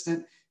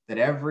consistent, that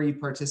every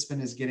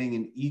participant is getting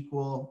an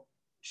equal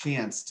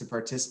chance to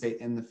participate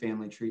in the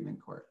family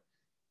treatment court.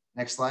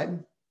 Next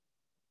slide.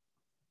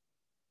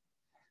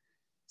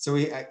 So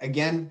we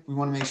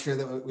want to make sure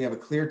that we have a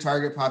clear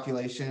target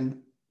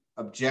population,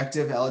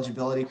 objective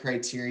eligibility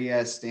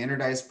criteria,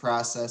 standardized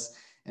process,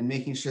 and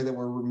making sure that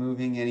we're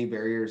removing any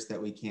barriers that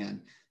we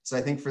can. So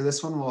I think for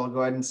this one, we'll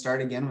go ahead and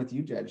start again with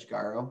you, Judge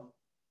Garrow. All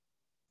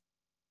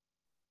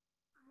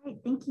right,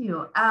 thank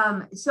you.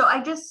 So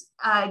I just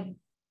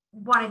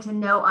wanted to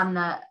note on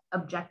the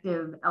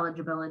objective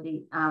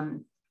eligibility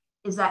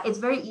is that it's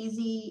very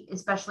easy,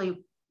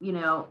 especially,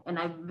 and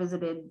I've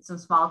visited some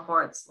small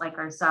courts like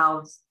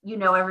ourselves,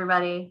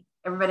 everybody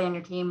on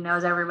your team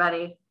knows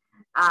everybody.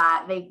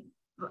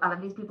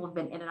 These people have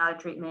been in and out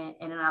of treatment,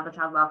 in and out of the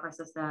child welfare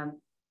system.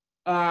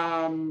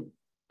 And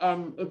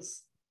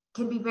it's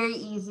can be very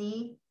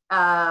easy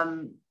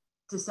to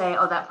say,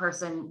 oh, that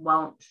person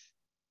won't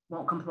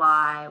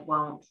comply,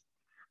 won't.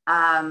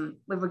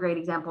 We have a great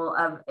example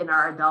of in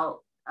our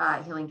adult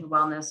healing to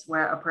wellness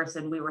where a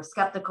person we were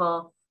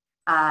skeptical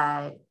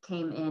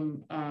came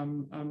in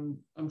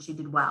and she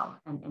did well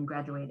and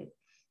graduated.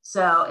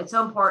 So it's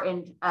so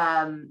important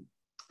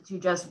to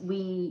just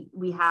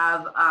we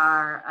have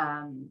our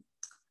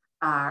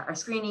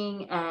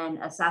screening and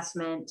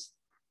assessment,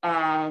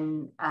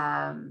 and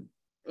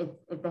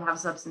if they have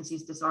substance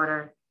use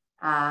disorder,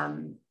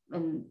 and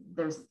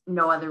there's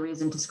no other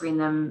reason to screen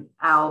them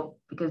out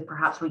because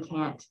perhaps we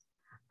can't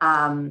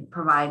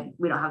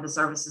we don't have the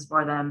services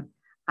for them,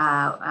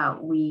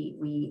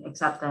 we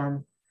accept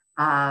them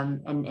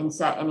and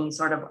set any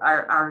sort of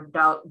our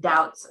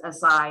doubts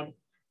aside.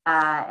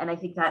 And I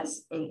think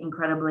that's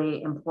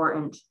incredibly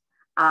important,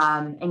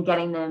 and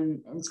getting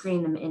them and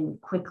screening them in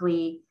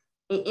quickly.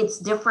 It's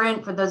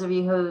different for those of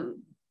you who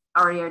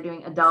already are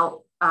doing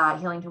adult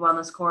healing to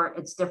wellness court.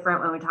 It's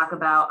different when we talk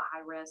about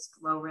high risk,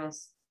 low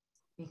risk,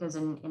 because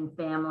in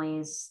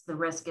families, the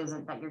risk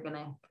isn't that you're going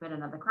to commit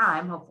another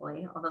crime,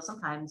 hopefully, although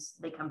sometimes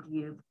they come to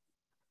you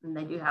and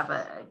they do have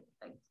a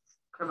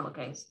criminal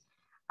case.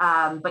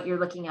 But you're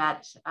looking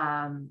at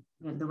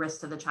the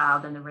risk to the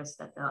child and the risk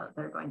that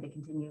they're going to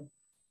continue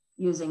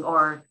using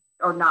or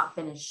not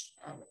finish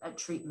a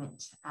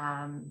treatment.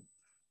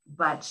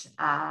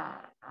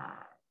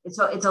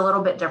 So it's a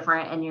little bit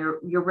different, and you're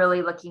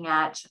really looking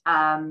at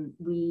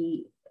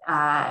we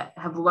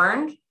have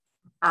learned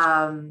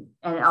And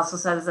it also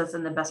says this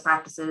in the best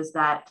practices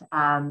that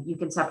you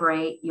can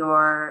separate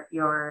your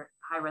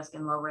high risk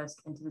and low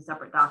risk into the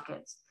separate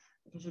dockets,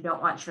 because you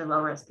don't want your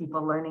low risk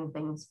people learning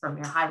things from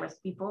your high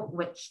risk people,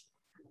 which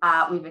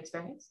we've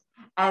experienced.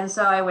 And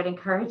so I would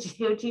encourage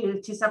you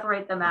to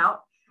separate them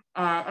out.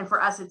 And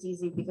for us, it's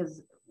easy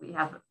because we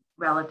have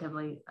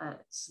relatively a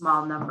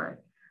small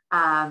number.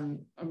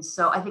 And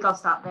so I think I'll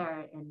stop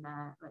there and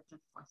let Judge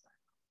Forster.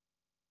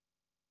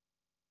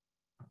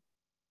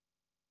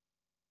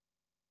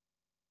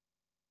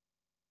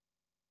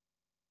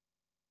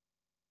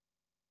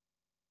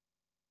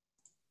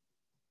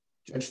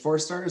 Judge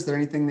Forster, is there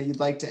anything that you'd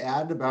like to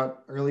add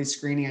about early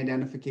screening,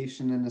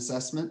 identification, and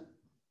assessment?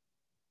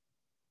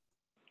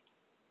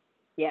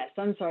 Yes,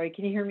 I'm sorry.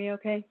 Can you hear me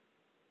okay?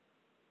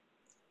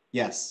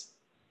 Yes.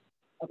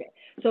 Okay.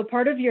 So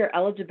part of your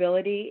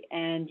eligibility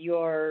and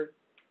your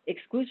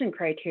exclusion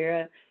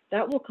criteria,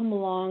 that will come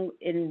along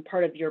in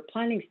part of your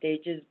planning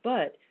stages,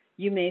 but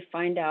you may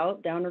find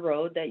out down the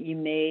road that you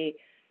may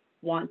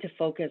want to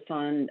focus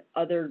on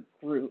other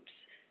groups.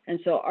 And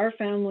so our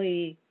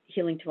Family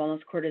Healing to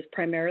Wellness Court is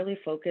primarily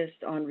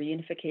focused on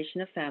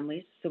reunification of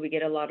families. So we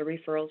get a lot of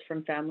referrals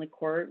from family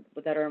court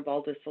that are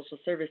involved with social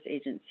service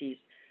agencies.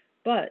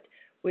 But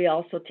we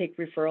also take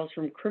referrals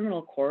from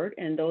criminal court,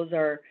 and those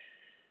are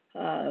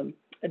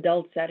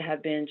adults that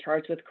have been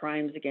charged with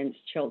crimes against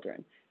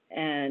children.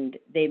 And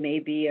they may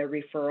be a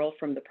referral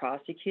from the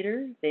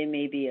prosecutor. They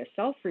may be a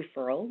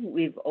self-referral.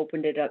 We've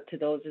opened it up to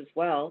those as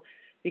well,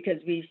 because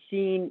we've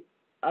seen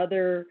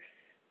other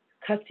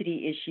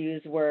custody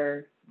issues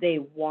where they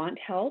want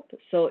help.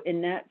 So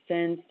in that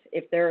sense,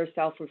 if they're a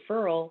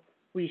self-referral,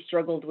 we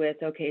struggled with,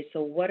 okay,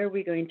 so what are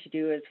we going to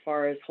do as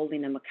far as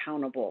holding them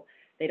accountable?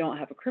 They don't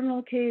have a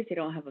criminal case, they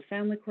don't have a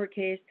family court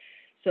case,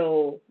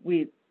 so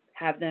we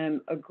have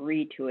them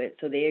agree to it.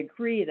 So they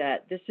agree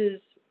that this is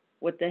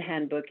what the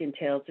handbook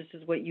entails, this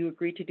is what you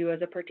agree to do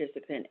as a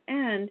participant,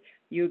 and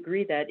you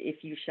agree that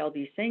if you shall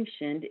be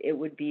sanctioned, it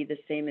would be the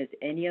same as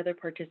any other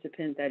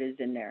participant that is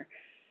in there.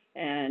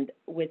 And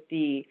with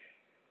the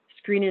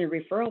screening and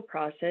referral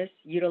process,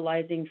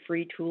 utilizing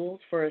free tools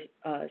for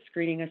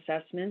screening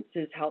assessments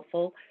is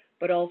helpful,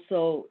 but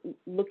also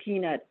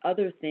looking at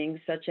other things,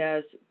 such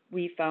as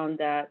we found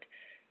that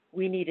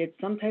we needed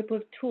some type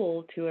of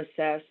tool to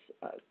assess,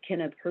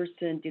 can a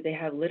person, do they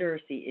have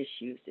literacy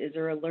issues? Is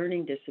there a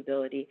learning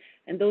disability?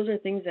 And those are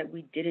things that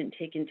we didn't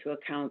take into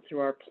account through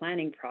our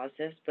planning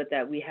process, but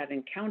that we have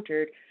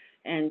encountered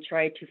and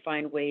tried to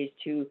find ways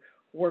to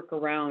work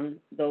around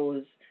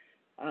those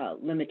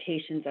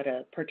limitations that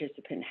a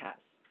participant has.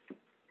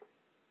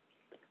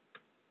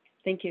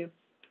 Thank you.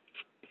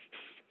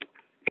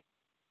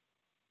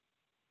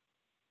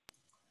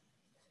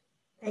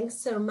 Thanks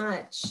so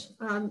much.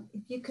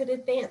 If you could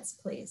advance,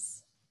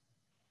 please.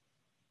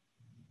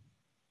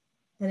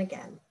 And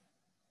again.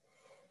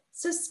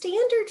 So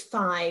standard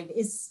 5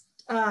 is,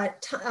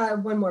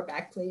 one more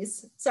back,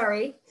 please.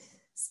 Sorry.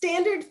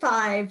 Standard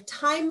 5,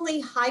 timely,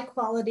 high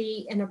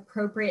quality, and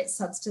appropriate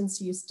substance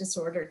use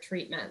disorder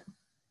treatment.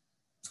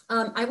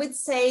 I would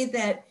say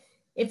that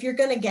if you're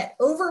going to get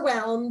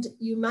overwhelmed,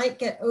 you might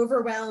get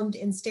overwhelmed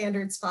in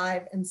standards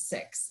 5 and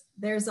 6.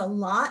 There's a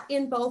lot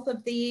in both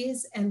of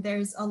these, and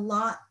there's a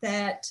lot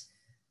that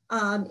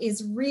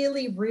is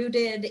really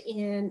rooted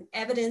in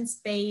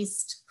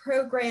evidence-based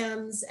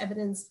programs,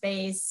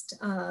 evidence-based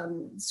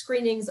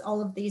screenings,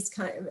 all of these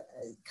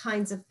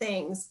kinds of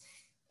things.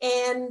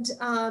 And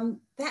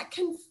that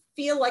can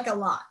feel like a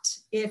lot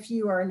if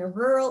you are in a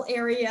rural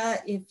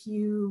area, if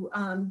you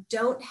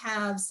don't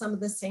have some of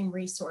the same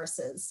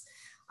resources.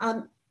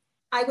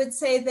 I would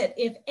say that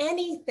if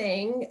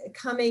anything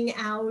coming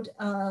out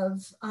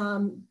of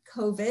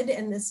COVID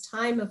and this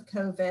time of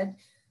COVID,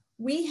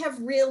 we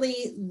have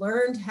really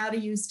learned how to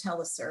use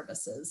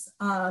teleservices.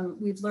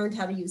 We've learned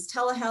how to use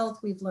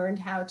telehealth. We've learned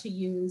how to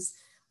use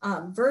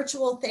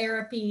virtual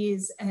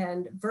therapies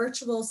and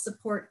virtual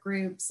support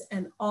groups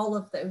and all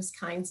of those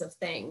kinds of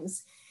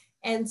things.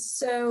 And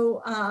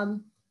so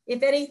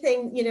if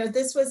anything, you know,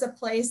 this was a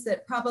place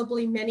that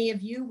probably many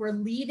of you were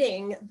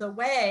leading the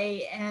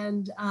way,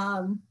 and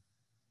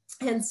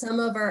some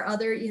of our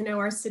other, you know,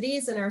 our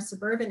cities and our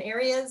suburban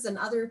areas and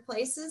other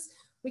places,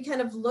 we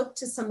kind of looked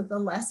to some of the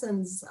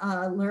lessons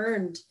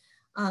learned.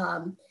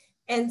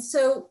 And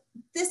so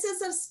this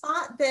is a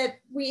spot that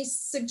we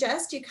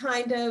suggest you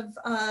kind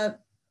of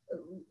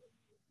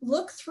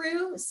look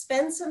through,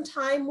 spend some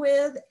time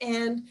with,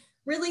 and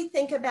really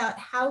think about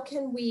how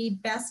can we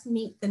best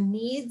meet the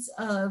needs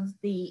of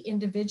the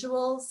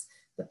individuals,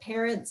 the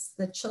parents,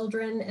 the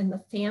children, and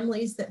the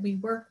families that we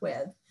work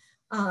with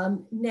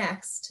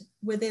next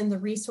within the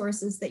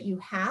resources that you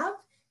have.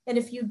 And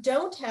if you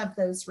don't have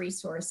those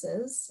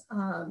resources,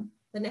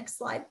 the next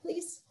slide,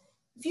 please.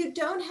 If you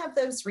don't have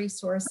those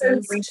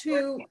resources,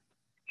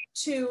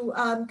 to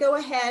go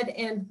ahead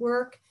and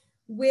work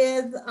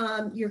with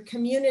your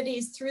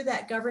communities through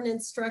that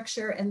governance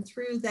structure and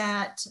through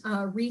that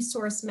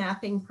resource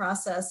mapping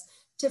process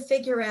to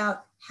figure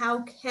out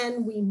how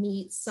can we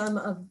meet some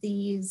of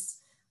these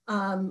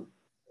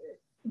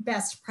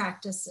best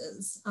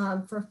practices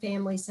for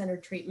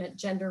family-centered treatment,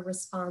 gender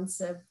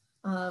responsive,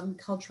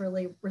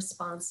 culturally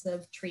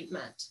responsive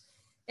treatment.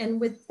 And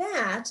with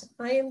that,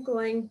 I am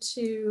going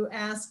to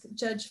ask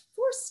Judge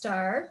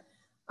Forstar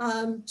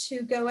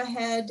to go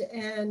ahead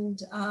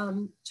and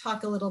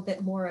talk a little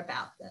bit more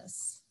about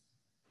this.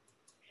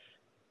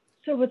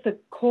 So with the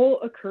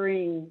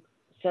co-occurring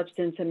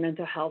substance and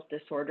mental health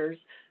disorders,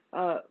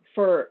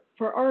 for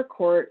our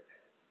court,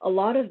 a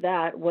lot of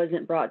that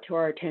wasn't brought to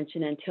our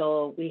attention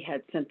until we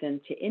had sent them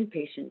to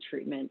inpatient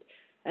treatment.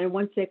 And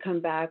once they come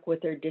back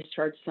with their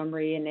discharge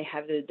summary and they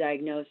have the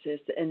diagnosis,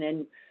 and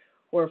then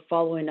we're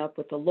following up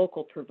with the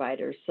local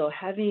providers. So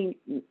having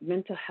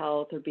mental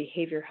health or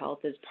behavior health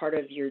as part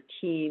of your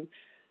team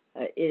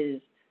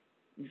is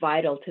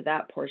vital to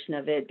that portion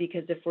of it,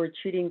 because if we're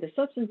treating the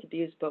substance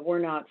abuse, but we're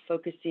not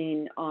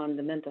focusing on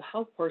the mental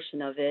health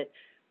portion of it,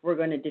 we're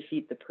going to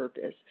defeat the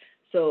purpose.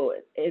 So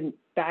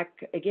back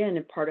again,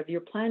 in part of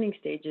your planning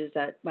stages,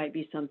 that might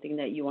be something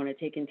that you want to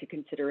take into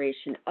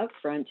consideration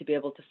upfront to be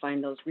able to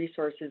find those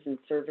resources and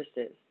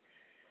services.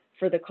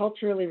 For the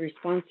culturally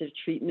responsive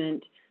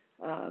treatment,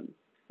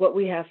 what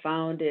we have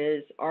found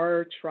is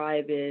our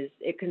tribe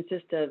it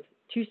consists of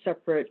two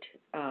separate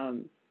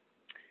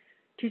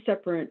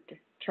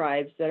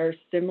tribes that are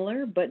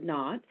similar but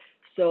not.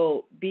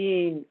 So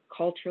being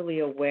culturally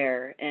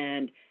aware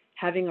and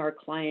having our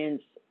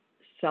clients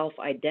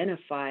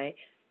self-identify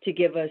to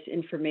give us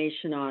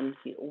information on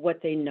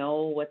what they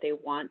know, what they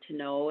want to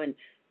know,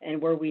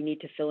 and where we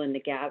need to fill in the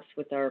gaps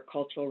with our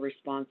cultural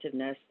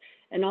responsiveness,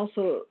 and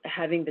also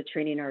having the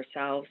training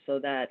ourselves so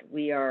that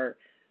we are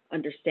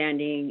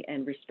understanding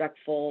and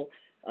respectful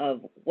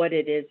of what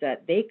it is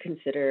that they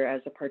consider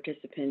as a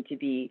participant to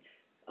be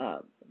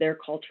their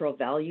cultural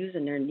values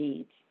and their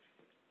needs.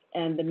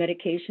 And the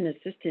medication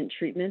assisted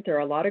treatment, there are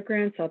a lot of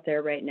grants out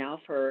there right now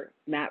for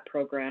MAT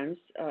programs.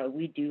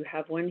 We do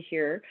have one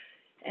here,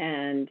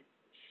 and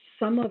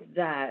some of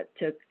that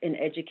took an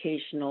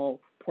educational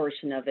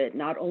portion of it,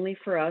 not only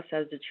for us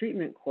as the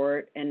treatment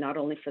court and not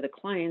only for the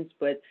clients,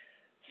 but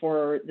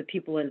for the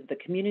people in the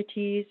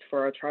communities,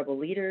 for our tribal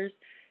leaders,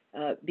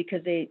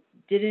 because they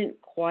didn't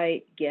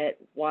quite get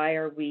why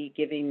are we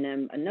giving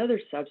them another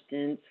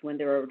substance when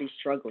they're already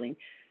struggling.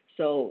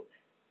 So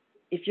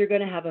if you're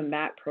going to have a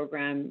MAT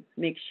program,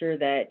 make sure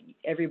that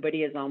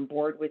everybody is on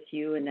board with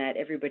you and that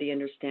everybody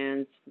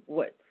understands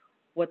what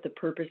the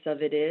purpose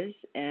of it is.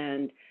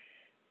 And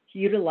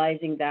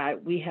utilizing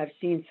that, we have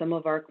seen some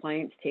of our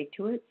clients take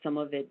to it, some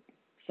of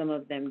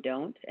them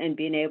don't, and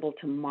being able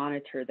to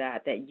monitor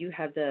that you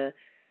have the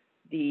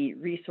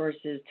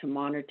resources to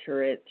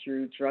monitor it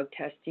through drug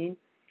testing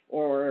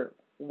or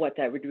what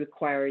that would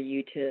require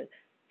you to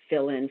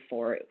fill in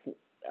for,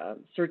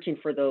 searching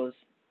for those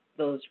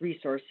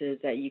resources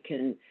that you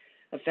can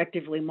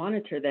effectively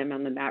monitor them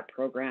on the MAP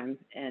program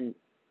and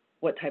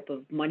what type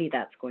of money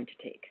that's going to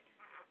take.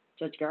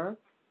 Judge Garrow?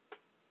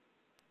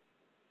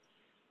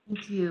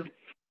 Thank you. I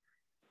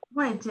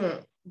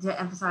wanted to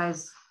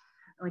emphasize,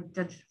 like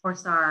Judge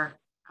Forstar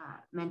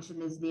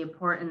mentioned, is the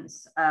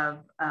importance of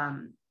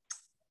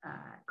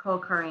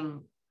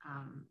co-occurring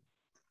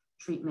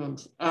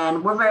treatment.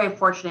 And we're very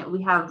fortunate.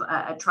 We have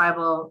a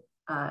tribal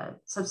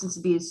substance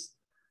abuse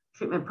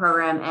treatment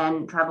program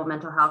and tribal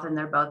mental health, and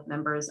they're both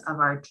members of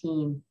our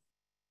team.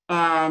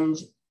 And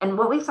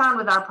what we found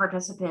with our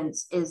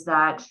participants is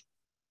that,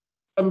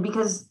 and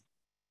because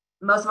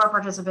most of our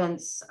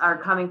participants are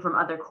coming from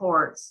other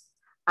courts,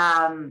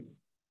 so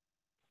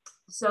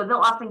they'll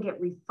often get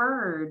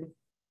referred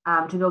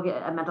to go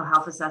get a mental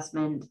health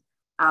assessment,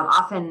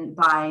 often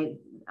by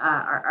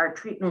our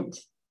treatment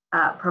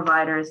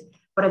providers.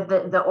 But if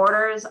the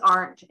orders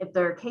aren't, if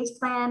their case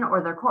plan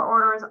or their court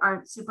orders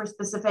aren't super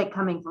specific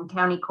coming from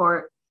county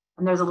court,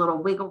 and there's a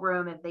little wiggle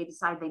room if they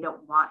decide they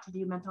don't want to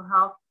do mental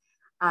health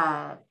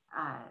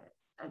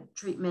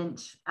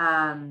treatment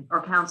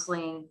or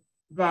counseling,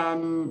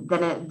 then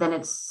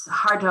it's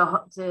hard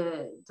to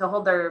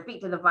hold their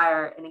feet to the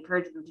fire and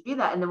encourage them to do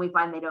that. And then we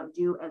find they don't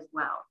do as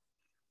well.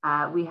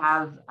 We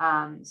have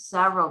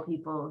several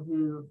people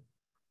who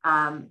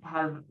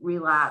have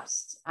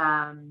relapsed,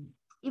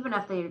 even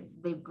if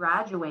they've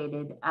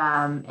graduated.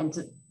 And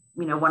to,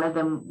 one of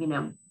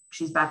them,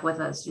 she's back with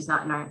us. She's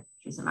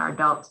in our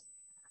adult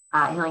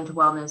healing to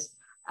wellness.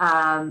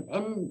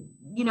 And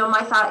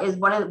my thought is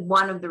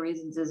one of the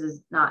reasons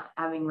is not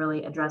having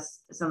really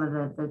addressed some of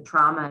the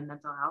trauma and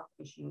mental health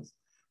issues.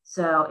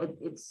 So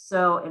it's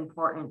so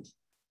important.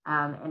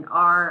 And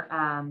our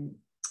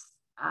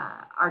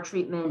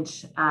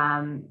treatment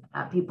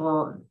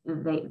people,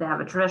 they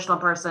have a traditional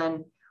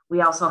person.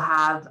 We also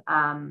have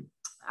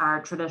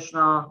our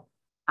traditional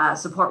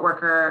support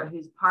worker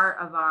who's part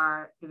of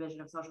our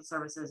division of social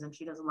services, and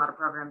she does a lot of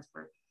programs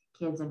for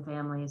kids and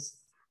families.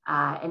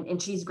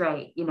 And she's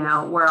great.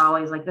 We're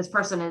always like,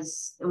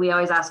 we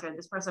always ask her,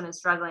 this person is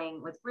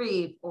struggling with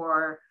grief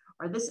or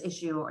this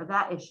issue or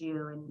that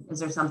issue. And is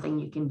there something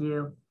you can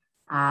do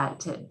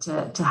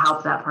to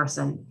help that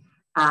person?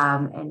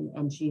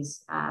 And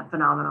she's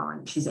phenomenal,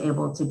 and she's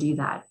able to do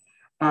that.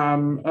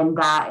 And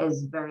that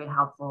is very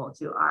helpful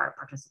to our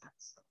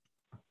participants.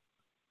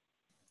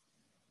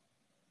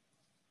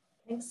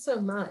 Thanks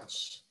so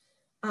much.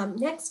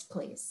 Next,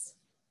 please.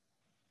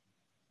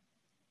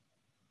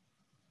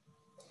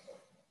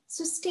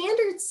 So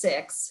Standard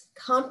 6,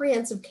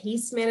 Comprehensive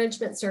Case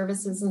Management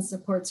Services and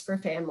Supports for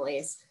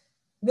Families.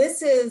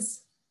 This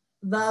is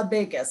the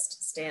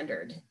biggest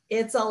standard.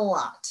 It's a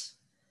lot.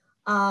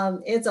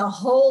 It's a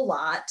whole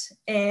lot.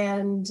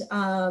 And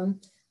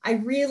I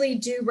really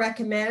do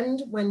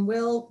recommend, when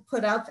Will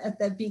put up at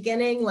the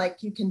beginning,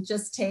 like you can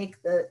just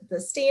take the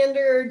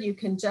standard, you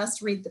can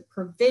just read the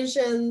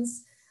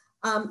provisions.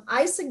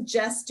 I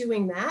suggest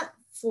doing that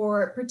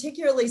for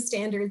particularly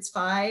standards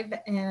 5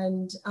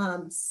 and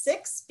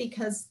 6,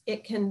 because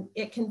it can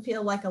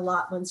feel like a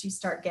lot once you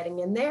start getting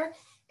in there.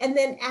 And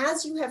then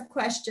as you have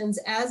questions,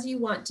 as you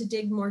want to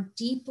dig more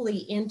deeply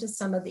into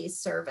some of these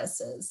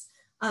services,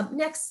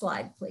 next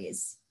slide,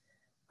 please.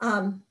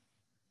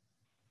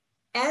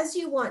 As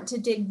you want to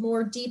dig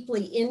more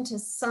deeply into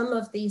some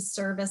of these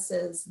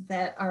services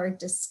that are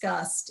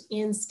discussed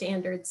in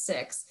Standard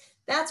 6,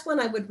 that's when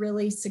I would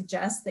really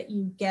suggest that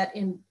you get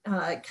in,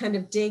 kind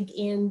of dig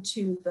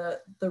into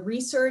the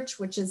research,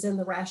 which is in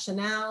the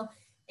rationale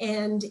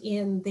and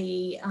in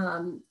the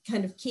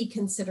kind of key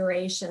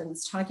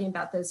considerations, talking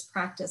about those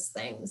practice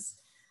things.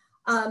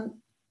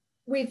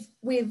 We've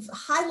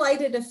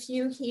highlighted a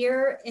few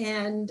here,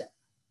 and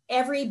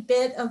every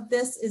bit of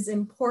this is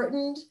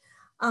important.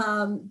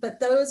 But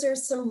those are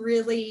some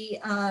really,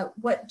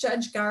 what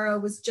Judge Garrow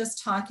was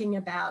just talking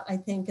about, I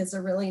think is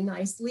a really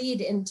nice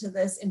lead into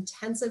this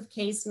intensive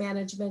case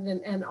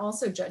management, and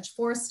also Judge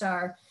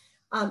Forstar,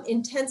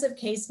 intensive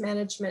case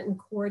management and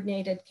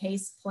coordinated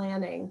case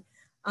planning,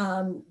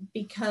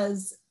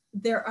 because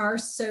there are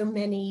so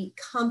many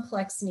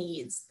complex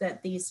needs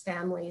that these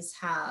families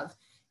have,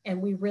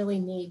 and we really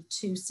need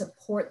to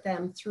support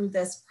them through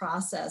this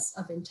process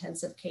of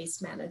intensive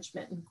case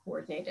management and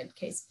coordinated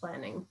case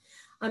planning.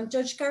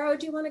 Judge Garrow,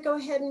 do you want to go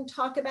ahead and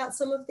talk about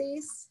some of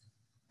these?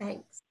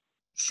 Thanks.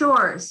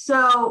 Sure.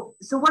 So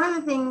one of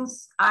the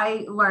things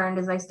I learned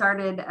as I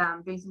started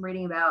doing some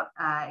reading about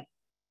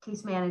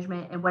case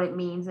management and what it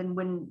means, and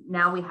when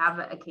now we have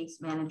a case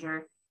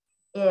manager,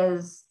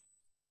 is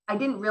I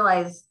didn't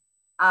realize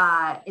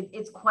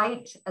it's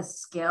quite a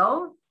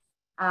skill.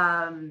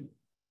 And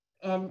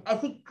I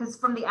think because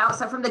from the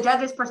outside, from the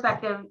judge's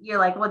perspective, you're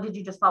like, well, did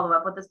you just follow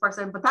up with this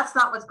person? But that's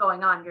not what's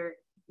going on.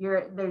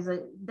 There's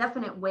a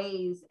definite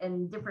ways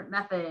and different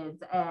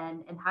methods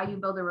and how you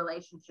build a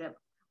relationship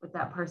with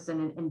that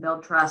person and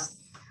build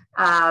trust.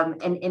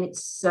 And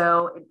it's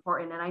so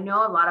important. And I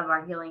know a lot of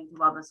our healing to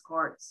wellness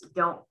courts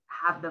don't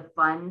have the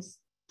funds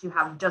to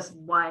have just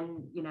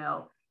one,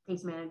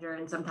 case manager.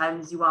 And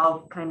sometimes you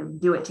all kind of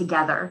do it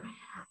together.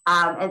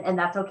 And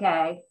that's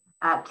okay.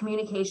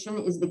 Communication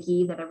is the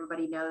key, that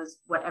everybody knows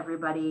what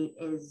everybody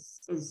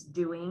is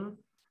doing.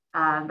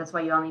 That's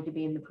why you all need to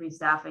be in the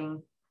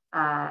pre-staffing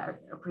or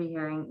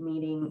pre-hearing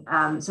meeting.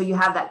 So you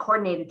have that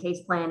coordinated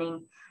case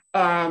planning,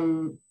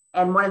 and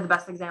one of the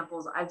best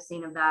examples I've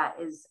seen of that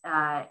is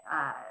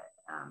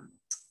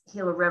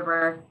Gila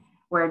River,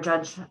 where the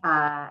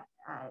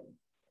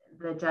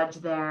judge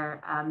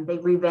there, they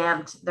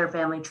revamped their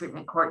family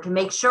treatment court to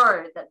make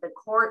sure that the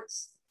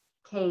court's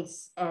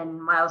case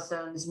and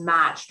milestones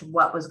matched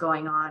what was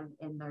going on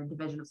in their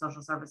division of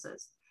social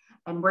services.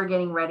 And we're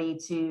getting ready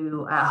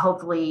to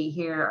hopefully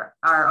hear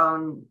our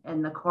own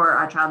in the court,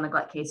 our child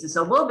neglect cases.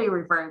 So we'll be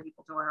referring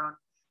people to our own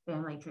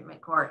family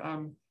treatment court.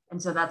 And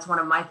so that's one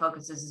of my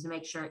focuses, is to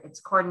make sure it's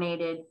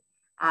coordinated.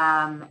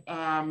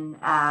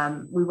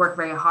 We work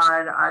very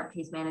hard, our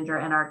case manager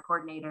and our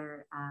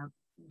coordinator,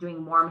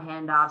 doing warm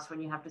handoffs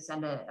when you have to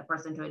send a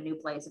person to a new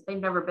place, if they've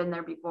never been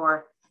there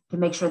before, to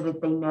make sure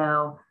that they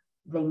know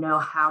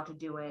how to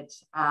do it.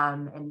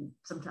 And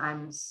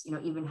sometimes,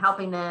 even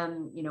helping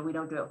them, we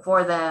don't do it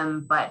for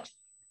them, but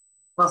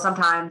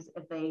sometimes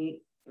if they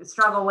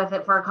struggle with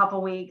it for a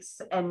couple weeks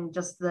and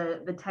just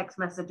the text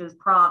messages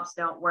prompts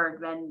don't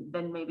work,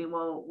 then maybe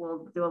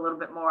we'll do a little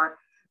bit more,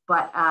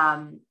 but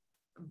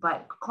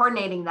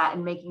coordinating that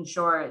and making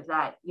sure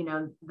that,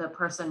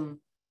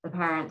 the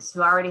parents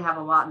who already have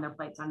a lot on their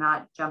plates are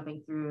not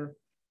jumping through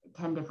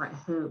 10 different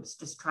hoops,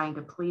 just trying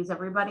to please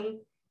everybody.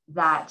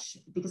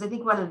 Because I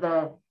think one of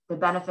the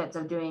benefits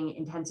of doing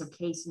intensive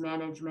case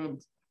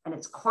management and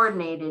it's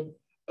coordinated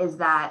is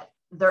that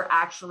they're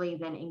actually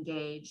then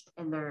engaged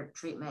in their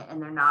treatment,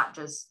 and they're not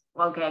just,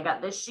 okay, I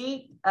got this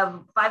sheet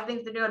of 5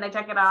 things to do and I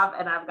check it off,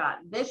 and I've got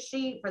this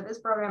sheet for this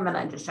program and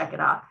I just check it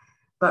off,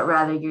 but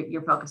rather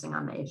you're focusing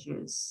on the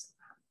issues.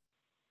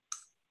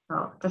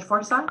 So Judge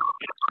Forstar?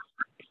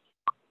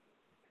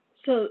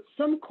 So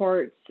some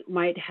courts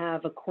might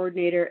have a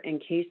coordinator and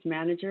case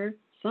manager.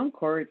 Some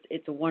courts,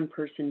 it's one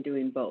person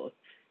doing both.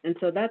 And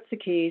so that's the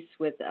case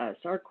with us.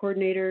 Our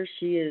coordinator,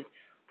 she is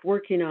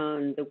working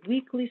on the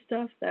weekly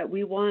stuff that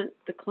we want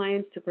the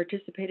clients to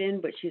participate in,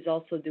 but she's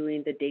also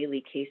doing the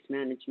daily case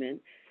management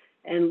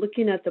and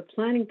looking at the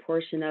planning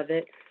portion of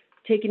it,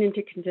 taking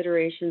into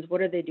considerations,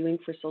 what are they doing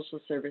for social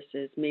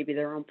services? Maybe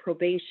they're on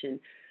probation.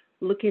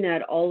 looking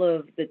at all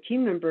of the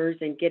team members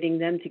and getting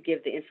them to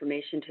give the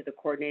information to the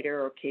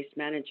coordinator or case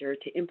manager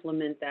to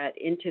implement that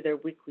into their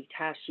weekly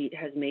task sheet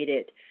has made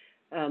it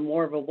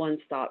more of a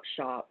one-stop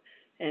shop.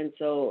 And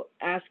so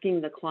asking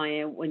the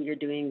client when you're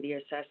doing the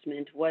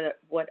assessment,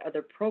 what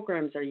other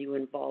programs are you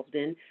involved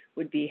in,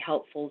 would be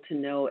helpful to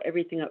know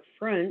everything up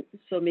front.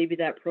 So maybe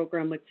that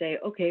program would say,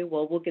 okay,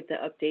 well, we'll get the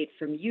update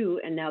from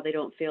you, and now they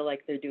don't feel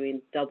like they're doing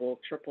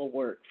double, triple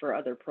work for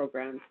other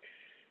programs.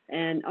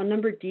 And on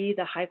number D,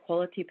 the high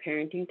quality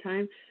parenting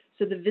time.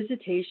 So the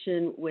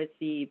visitation with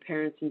the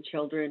parents and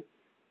children,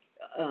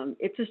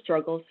 it's a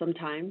struggle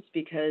sometimes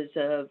because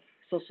of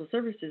social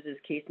services is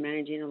case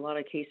managing a lot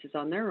of cases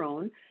on their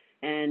own.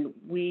 And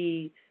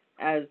we,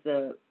 as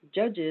the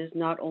judges,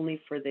 not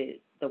only for the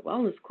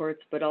wellness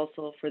courts, but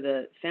also for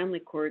the family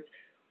courts,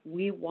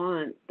 we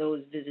want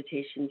those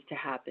visitations to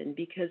happen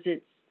because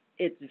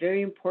it's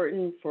very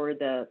important for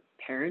the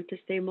parent to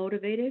stay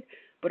motivated,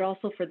 but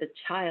also for the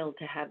child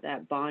to have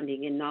that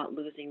bonding and not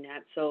losing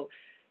that. So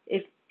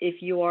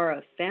if you are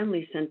a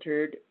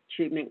family-centered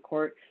treatment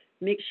court,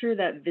 make sure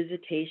that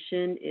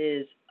visitation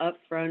is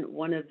upfront,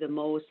 one of the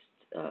most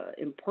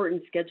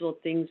important scheduled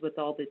things with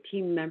all the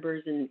team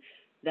members, and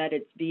that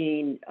it's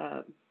being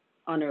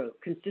on a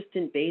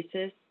consistent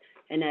basis,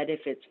 and that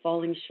if it's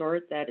falling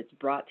short, that it's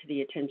brought to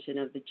the attention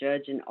of the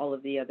judge and all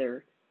of the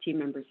other team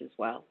members as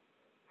well.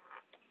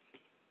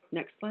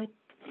 Next slide.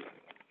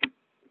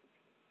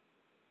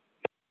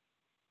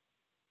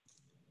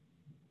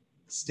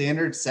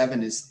 Standard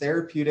 7 is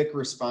therapeutic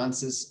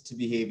responses to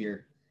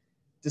behavior.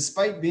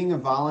 Despite being a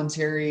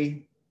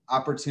voluntary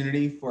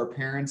opportunity for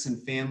parents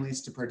and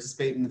families to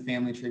participate in the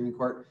family treatment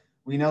court,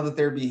 we know that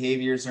their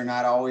behaviors are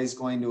not always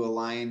going to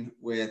align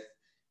with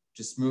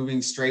just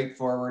moving straight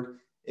forward.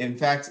 In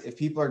fact, if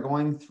people are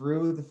going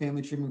through the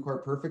family treatment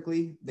court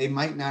perfectly, they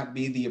might not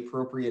be the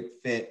appropriate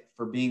fit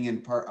for being a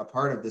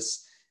part of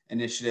this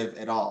initiative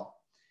at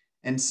all.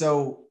 And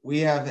so we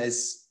have,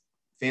 as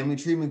family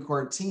treatment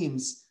court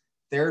teams,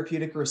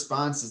 therapeutic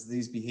responses to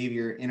these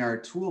behavior in our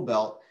tool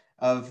belt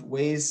of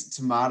ways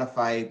to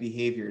modify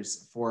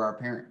behaviors for our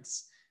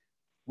parents.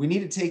 We need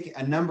to take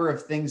a number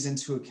of things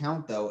into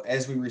account, though,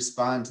 as we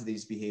respond to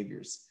these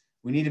behaviors.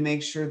 We need to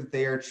make sure that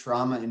they are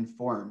trauma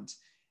informed,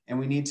 and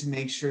we need to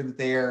make sure that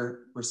they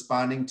are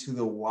responding to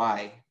the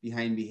why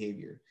behind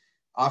behavior.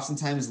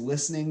 Oftentimes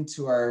listening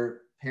to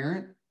our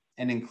parent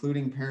and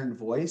including parent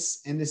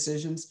voice in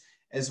decisions,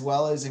 as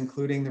well as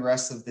including the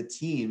rest of the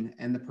team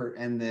and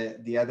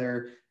the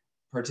other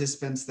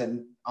participants that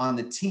on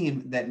the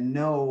team that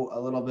know a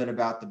little bit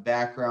about the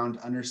background,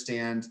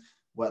 understand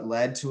what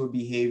led to a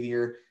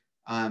behavior,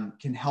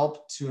 can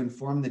help to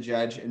inform the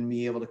judge and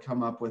be able to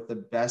come up with the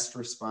best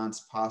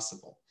response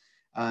possible.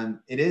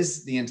 It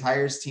is the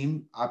entire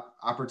team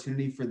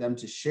opportunity for them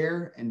to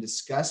share and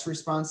discuss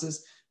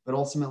responses, but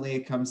ultimately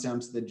it comes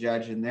down to the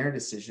judge and their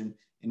decision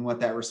in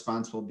what that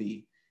response will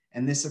be.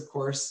 And this, of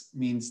course,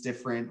 means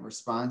different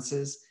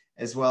responses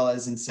as well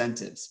as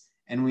incentives.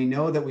 And we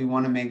know that we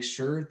want to make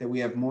sure that we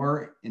have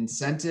more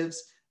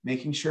incentives,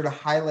 making sure to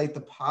highlight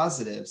the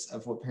positives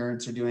of what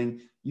parents are doing,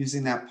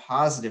 using that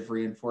positive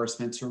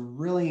reinforcement to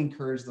really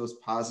encourage those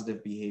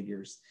positive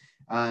behaviors.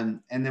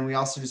 And then we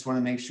also just want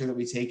to make sure that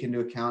we take into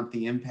account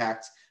the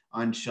impact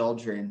on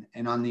children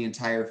and on the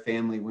entire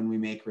family when we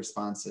make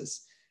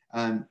responses.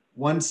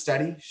 One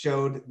study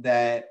showed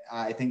that,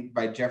 I think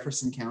by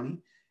Jefferson County,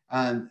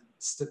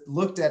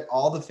 looked at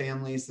all the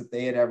families that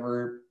they had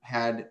ever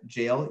had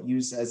jail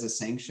used as a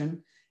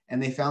sanction,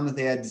 and they found that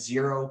they had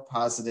 0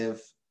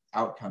 positive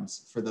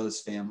outcomes for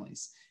those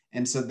families.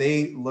 And so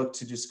they looked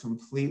to just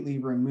completely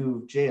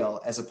remove jail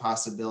as a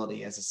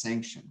possibility, as a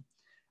sanction.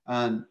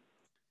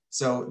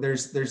 So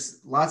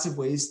there's lots of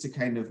ways to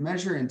kind of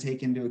measure and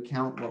take into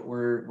account what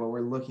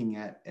we're looking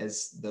at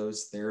as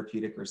those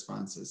therapeutic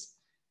responses.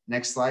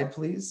 Next slide,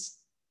 please.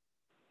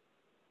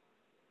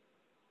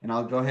 And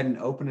I'll go ahead and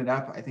open it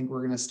up. I think we're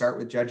going to start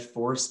with Judge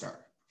Forstar.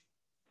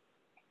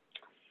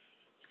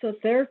 So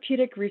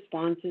therapeutic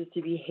responses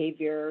to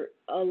behavior,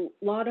 a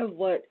lot of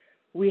what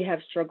we have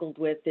struggled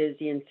with is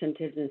the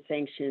incentives and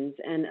sanctions.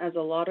 And as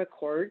a lot of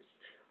courts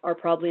are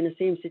probably in the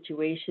same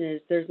situation,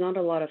 is there's not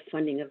a lot of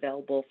funding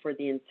available for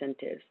the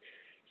incentives.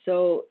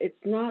 So it's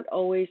not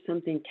always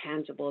something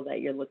tangible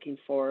that you're looking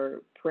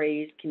for.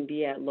 Praise can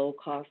be at low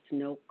cost to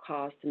no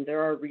cost, and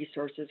there are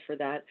resources for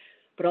that.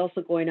 But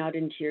also going out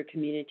into your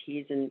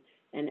communities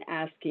and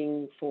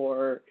asking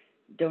for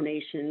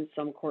donations.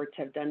 Some courts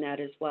have done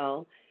that as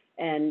well.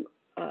 And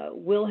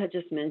Will had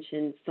just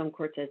mentioned some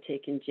courts have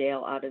taken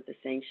jail out of the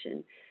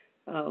sanction.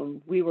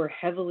 We were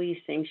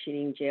heavily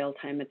sanctioning jail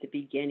time at the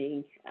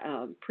beginning,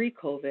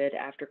 pre-COVID,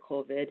 after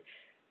COVID.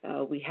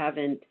 We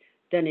haven't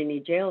done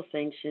any jail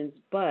sanctions,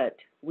 but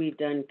we've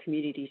done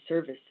community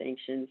service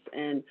sanctions.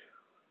 And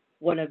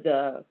one of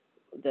the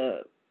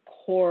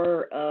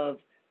core of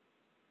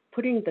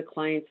putting the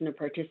clients and the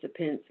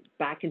participants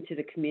back into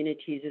the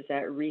communities is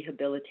that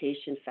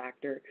rehabilitation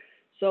factor.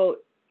 So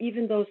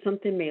even though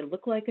something may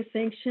look like a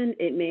sanction,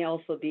 it may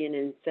also be an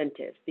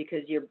incentive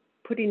because you're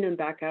putting them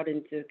back out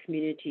into the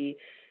community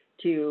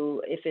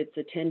to, if it's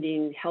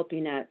attending,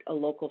 helping at a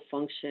local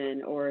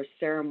function or a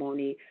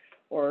ceremony,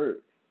 or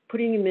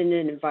putting them in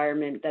an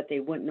environment that they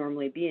wouldn't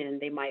normally be in,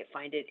 they might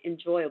find it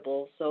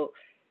enjoyable. So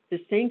the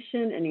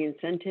sanction and the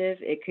incentive,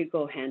 it could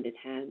go hand in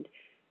hand.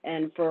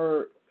 And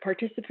for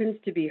participants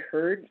to be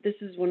heard, this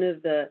is one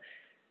of the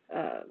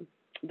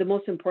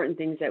most important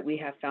things that we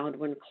have found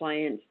when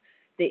clients,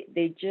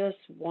 they just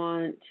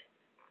want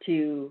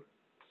to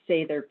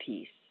say their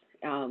piece,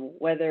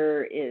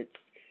 whether it's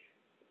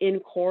in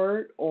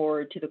court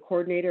or to the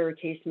coordinator or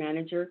case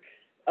manager.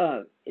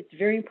 It's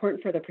very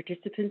important for the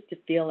participants to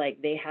feel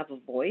like they have a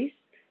voice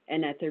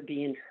and that they're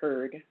being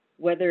heard,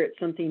 whether it's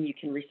something you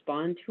can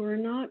respond to or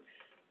not.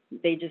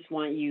 They just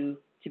want you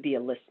to be a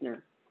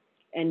listener.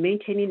 And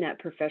maintaining that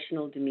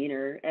professional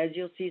demeanor, as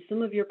you'll see,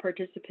 some of your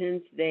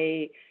participants,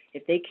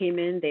 if they came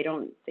in, they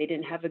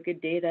didn't have a good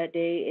day that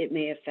day, it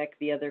may affect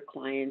the other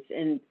clients,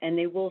 and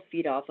they will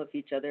feed off of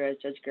each other, as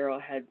Judge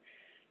Garrow had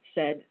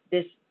said.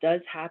 This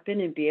does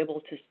happen, and be able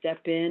to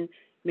step in,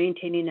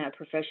 maintaining that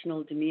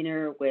professional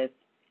demeanor with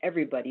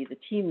everybody, the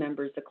team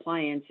members, the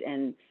clients,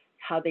 and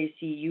how they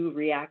see you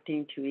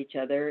reacting to each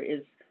other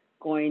is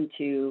going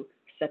to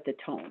set the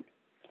tone.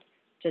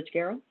 Judge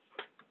Garrow?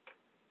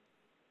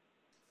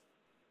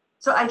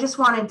 So I just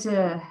wanted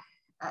to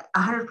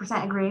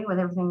 100% agree with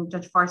everything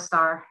Judge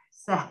Forstar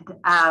said.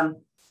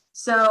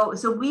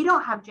 So we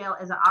don't have jail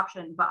as an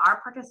option, but our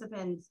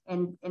participants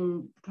in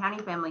county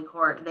family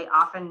court, they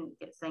often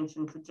get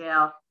sanctioned to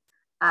jail.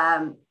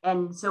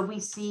 And so we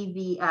see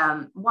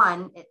the,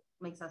 one, it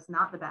makes us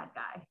not the bad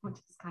guy, which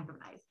is kind of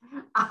nice.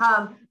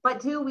 But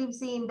two, we've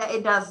seen that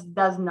it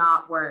does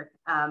not work.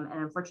 And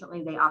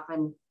unfortunately, they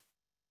often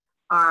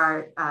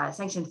are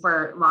sanctioned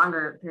for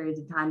longer periods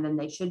of time than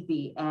they should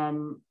be.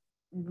 And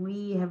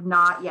we have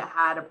not yet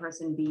had a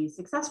person be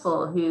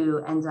successful who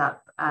ends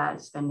up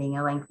spending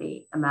a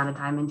lengthy amount of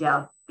time in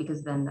jail,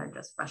 because then they're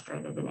just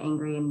frustrated and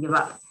angry and give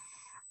up.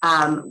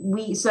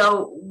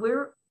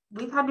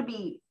 We've had to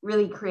be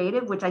really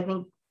creative, which I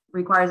think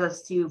requires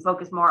us to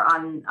focus more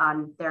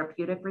on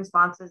therapeutic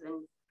responses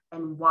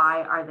and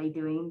why are they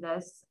doing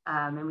this.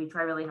 And we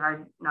try really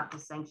hard not to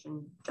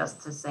sanction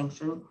just to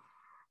sanction.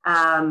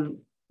 A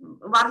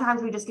lot of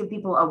times we just give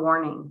people a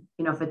warning,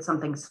 if it's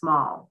something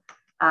small.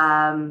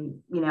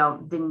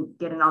 Didn't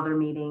get in all their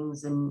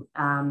meetings, and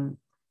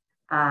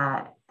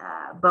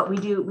but we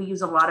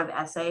use a lot of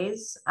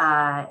essays,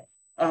 and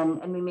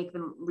we make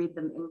them read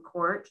them in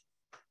court.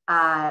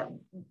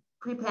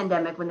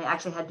 Pre-pandemic, when they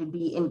actually had to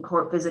be in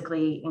court,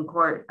 physically in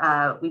court,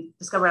 we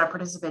discovered our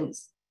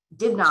participants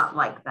did not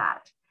like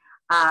that.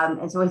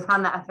 And so we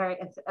found that a very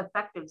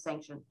effective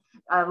sanction.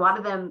 A lot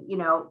of them,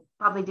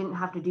 probably didn't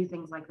have to do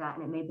things like that,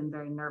 and it made them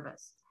very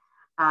nervous.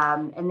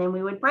 And then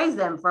we would praise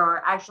them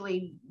for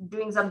actually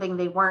doing something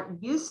they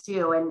weren't used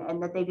to,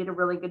 and that they did a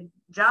really good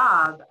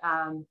job.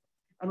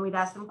 And we'd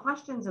ask them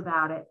questions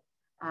about it.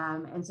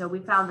 And so we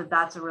found that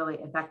that's a really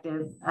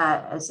effective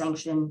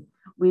sanction.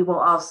 We will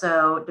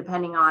also,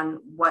 depending on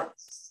what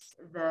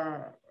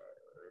the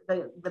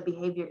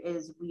behavior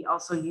is, we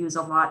also use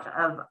a lot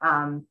of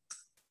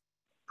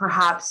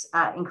perhaps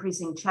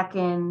increasing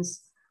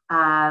check-ins,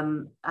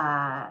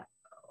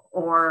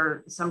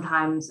 or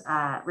sometimes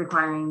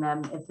requiring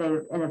them, if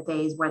they're in a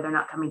phase where they're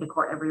not coming to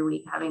court every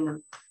week, having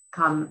them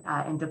come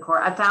into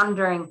court. I found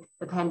during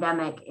the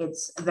pandemic,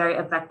 it's very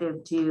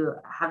effective to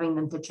having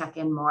them to check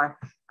in more.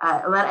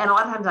 And a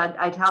lot of times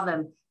I tell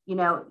them,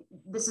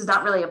 this is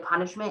not really a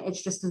punishment.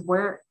 It's just because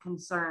we're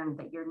concerned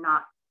that you're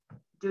not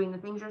doing the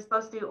things you're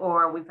supposed to,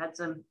 or we've had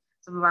some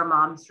of our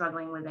moms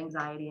struggling with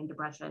anxiety and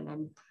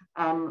depression,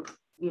 and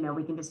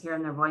we can just hear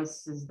in their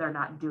voices they're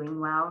not doing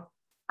well.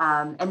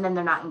 And then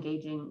they're not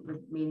engaging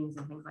with meetings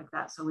and things like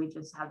that. So we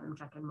just have them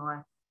check in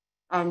more,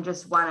 and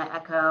just want to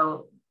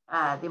echo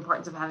the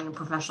importance of having a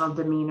professional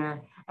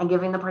demeanor and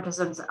giving the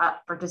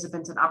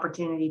participants an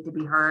opportunity to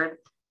be heard.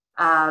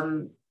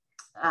 And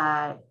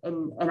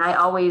I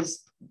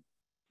always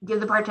give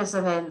the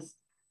participants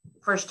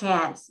first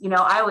chance.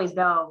 I always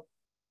know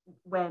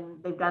when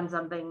they've done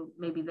something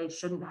maybe they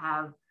shouldn't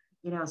have,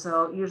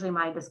 so usually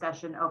my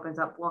discussion opens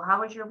up, well,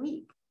 how was your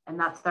week? And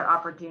that's their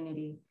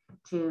opportunity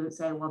to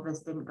say, well,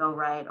 this didn't go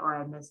right, or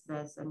I missed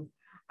this.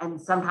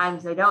 And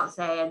sometimes they don't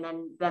say, and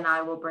then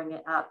I will bring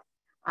it up.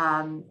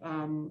 And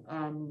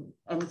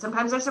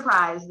sometimes they're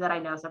surprised that I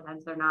know,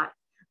 sometimes they're not.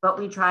 But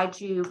we try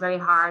to very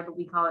hard,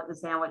 we call it the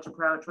sandwich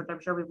approach, which I'm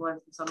sure we've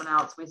learned from someone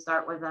else. We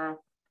start with a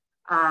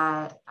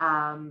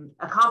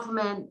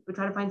compliment. We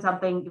try to find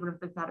something, even if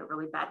they've had a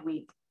really bad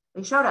week.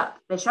 They showed up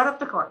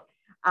to court.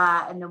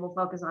 And then we'll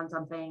focus on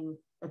something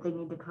that they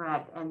need to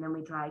correct. And then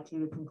we try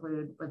to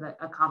conclude with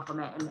a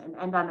compliment and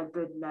end on a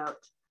good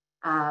note,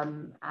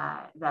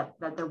 that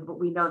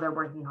we know they're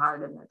working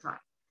hard and they're trying.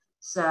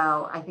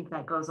 So I think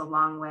that goes a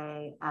long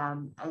way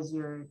as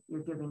you're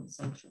giving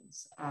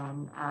sanctions,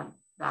 and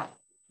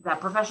that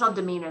professional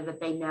demeanor, that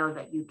they know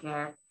that you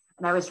care.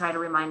 And I always try to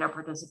remind our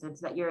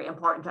participants that you're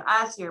important to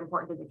us, you're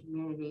important to the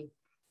community.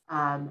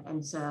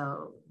 And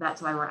so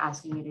that's why we're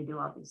asking you to do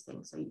all these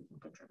things, so you can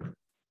contribute.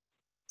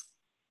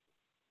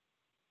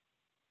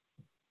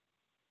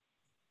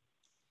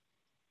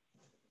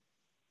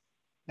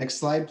 Next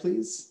slide,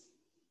 please.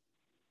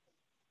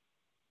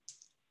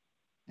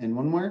 And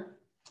one more.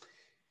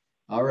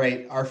 All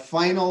right, our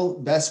final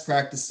best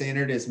practice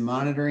standard is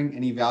monitoring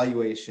and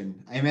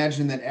evaluation. I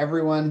imagine that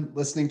everyone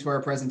listening to our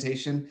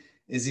presentation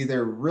is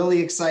either really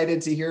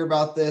excited to hear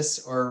about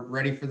this or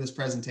ready for this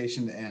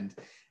presentation to end.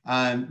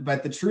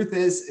 But the truth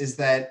is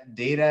that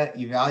data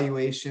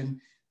evaluation,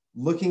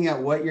 looking at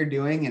what you're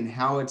doing and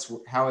how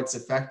it's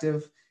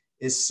effective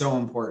is so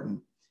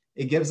important.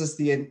 It gives us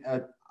the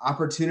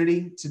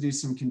opportunity to do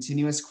some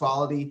continuous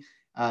quality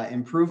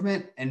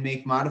improvement and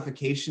make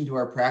modification to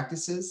our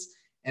practices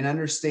and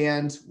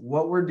understand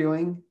what we're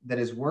doing that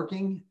is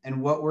working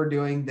and what we're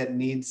doing that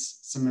needs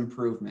some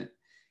improvement.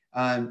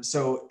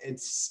 So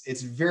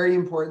it's very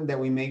important that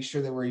we make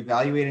sure that we're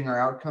evaluating our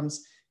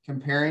outcomes,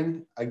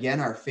 comparing,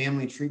 again, our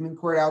family treatment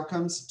court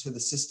outcomes to the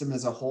system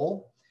as a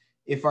whole.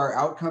 If our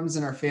outcomes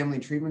in our family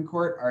treatment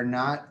court are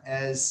not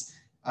as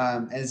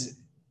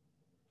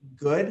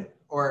good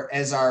or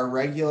as our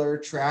regular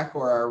track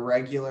or our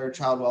regular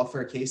child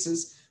welfare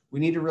cases, we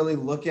need to really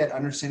look at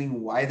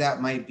understanding why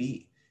that might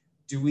be.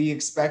 Do we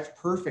expect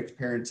perfect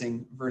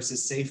parenting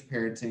versus safe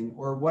parenting,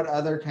 or what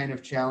other kind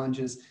of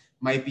challenges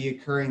might be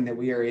occurring that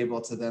we are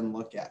able to then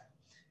look at?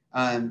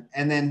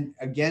 And then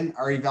again,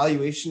 our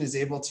evaluation is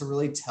able to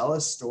really tell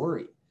a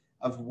story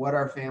of what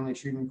our family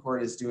treatment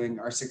court is doing,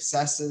 our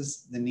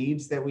successes, the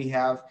needs that we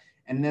have,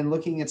 and then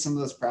looking at some of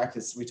those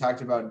practices. We talked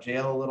about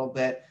jail a little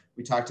bit.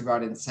 We talked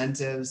about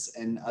incentives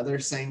and other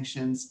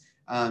sanctions,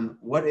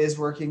 what is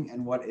working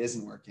and what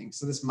isn't working.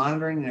 So this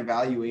monitoring and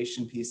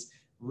evaluation piece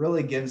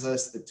really gives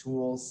us the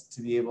tools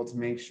to be able to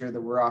make sure that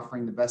we're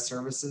offering the best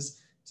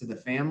services to the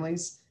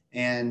families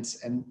and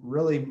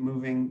really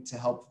moving to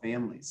help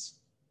families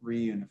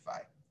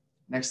reunify.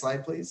 Next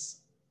slide,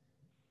 please.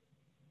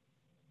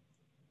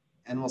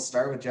 And we'll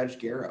start with Judge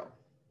Garrow.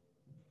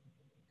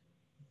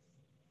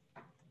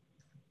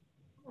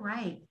 All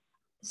right.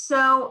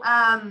 So,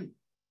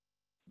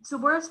 so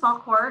we're a small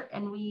court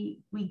and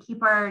we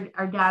keep our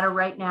data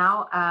right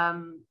now.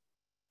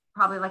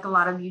 Probably like a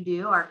lot of you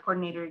do, our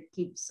coordinator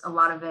keeps a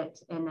lot of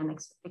it in an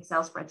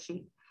Excel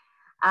spreadsheet.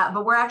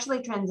 But we're actually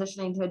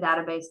transitioning to a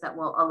database that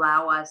will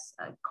allow us,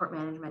 a court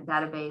management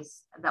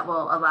database that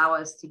will allow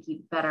us to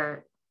keep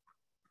better,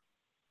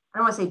 I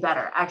don't want to say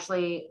better,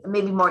 actually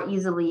maybe more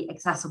easily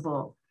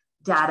accessible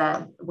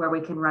data where we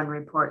can run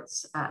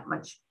reports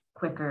much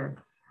quicker.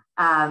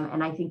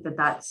 And I think that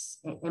that's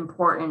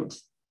important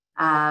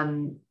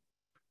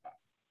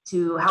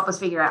to help us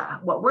figure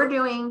out what we're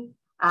doing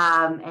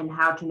and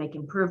how to make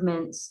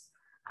improvements.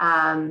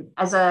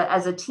 As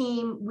a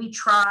team, we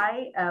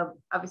try,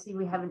 obviously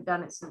we haven't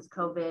done it since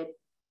COVID,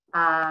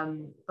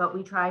 but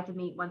we try to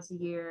meet once a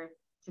year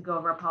to go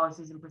over our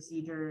policies and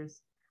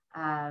procedures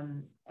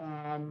and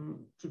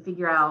to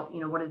figure out,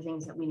 what are the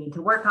things that we need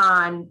to work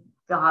on,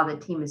 feel how the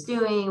team is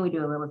doing. We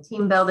do a little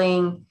team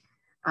building.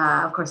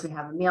 Of course, we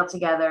have a meal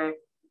together.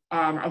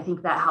 And I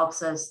think that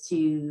helps us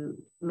to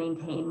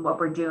maintain what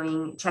we're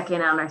doing, check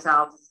in on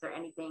ourselves. Is there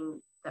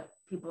anything that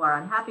people are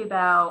unhappy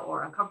about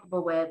or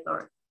uncomfortable with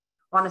or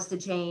want us to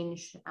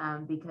change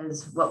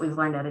because what we've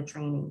learned out of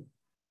training.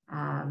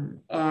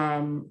 And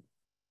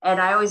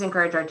I always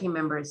encourage our team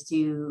members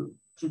to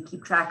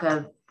keep track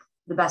of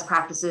the best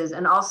practices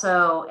and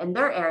also in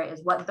their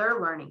areas, what they're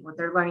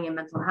learning in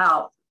mental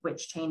health,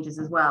 which changes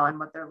as well, and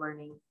what they're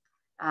learning,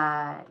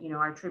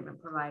 our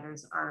treatment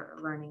providers are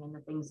learning and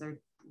the things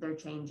they're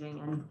changing.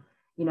 And,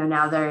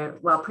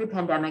 now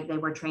pre-pandemic, they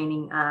were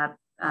training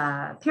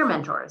peer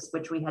mentors,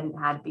 which we hadn't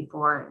had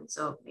before. And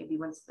so maybe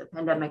once the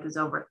pandemic is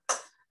over,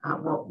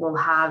 we'll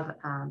have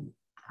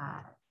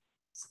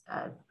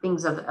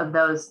things of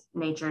those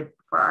nature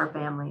for our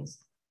families.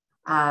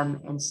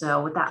 And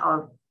so with that,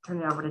 I'll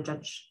turn it over to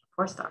Judge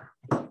Forstar.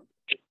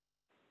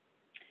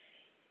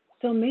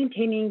 So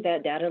maintaining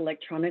that data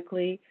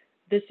electronically,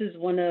 this is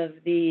one of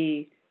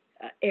the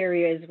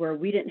areas where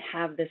we didn't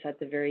have this at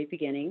the very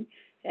beginning.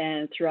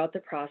 And throughout the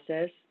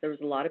process, there was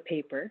a lot of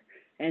paper.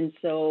 And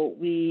so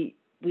we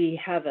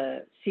have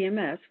a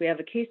CMS, we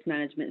have a case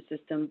management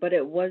system, but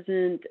it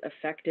wasn't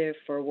effective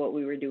for what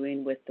we were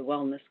doing with the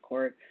wellness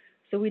court.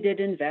 So we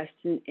did invest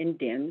in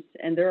DIMS,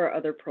 and there are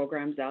other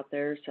programs out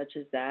there such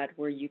as that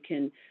where you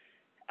can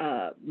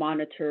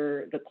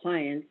monitor the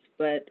clients.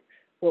 But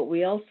what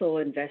we also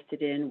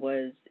invested in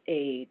was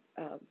a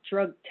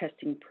drug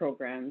testing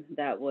program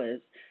that was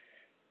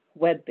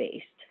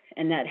web-based,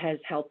 and that has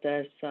helped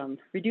us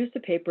reduce the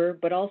paper,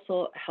 but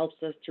also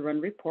helps us to run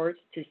reports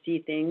to see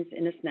things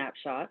in a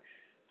snapshot.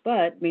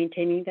 But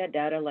maintaining that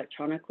data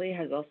electronically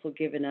has also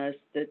given us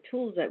the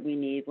tools that we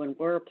need when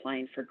we're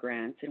applying for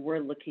grants and we're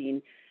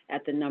looking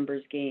at the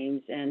numbers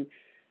games and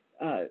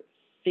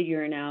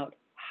figuring out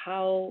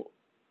how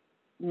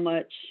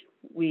much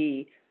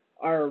we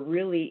are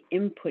really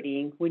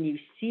inputting. When you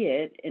see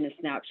it in a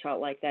snapshot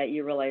like that,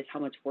 you realize how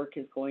much work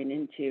is going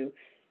into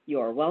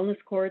your wellness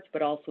courts,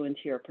 but also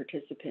into your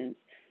participants.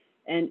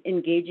 And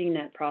engaging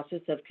that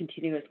process of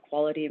continuous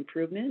quality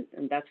improvement,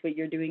 and that's what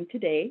you're doing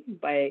today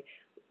by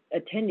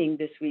attending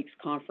this week's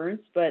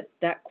conference, but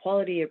that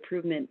quality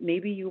improvement,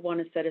 maybe you want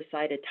to set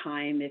aside a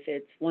time, if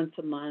it's once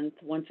a month,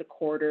 once a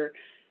quarter,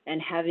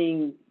 and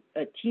having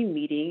a team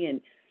meeting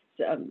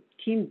and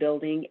team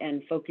building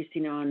and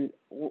focusing on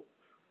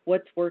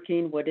what's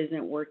working, what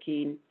isn't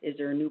working, is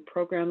there a new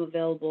program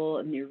available,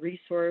 a new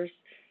resource,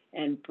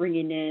 and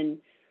bringing in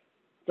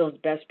those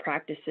best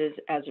practices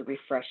as a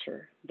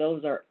refresher.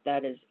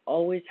 That is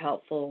always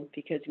helpful,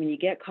 because when you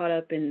get caught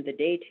up in the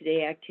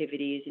day-to-day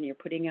activities and you're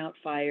putting out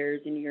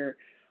fires and you're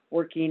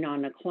working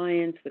on the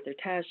clients with their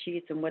task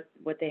sheets and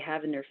what they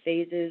have in their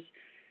phases,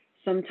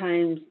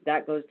 sometimes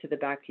that goes to the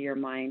back of your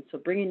mind. So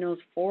bringing those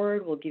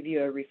forward will give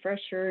you a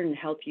refresher and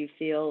help you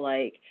feel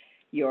like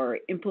you're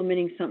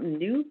implementing something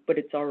new, but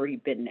it's already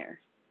been there.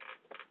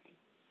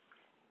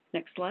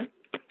 Next slide.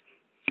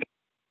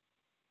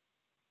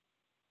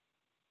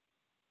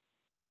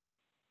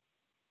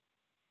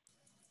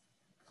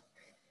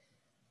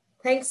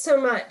 Thanks so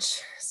much.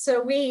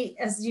 So we,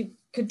 as you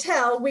could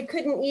tell, we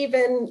couldn't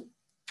even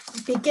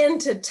begin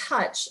to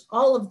touch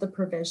all of the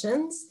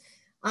provisions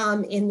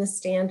in the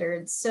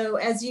standards. So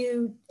as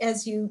you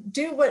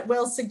do what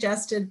Will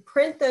suggested,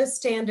 print those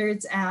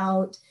standards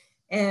out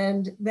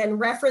and then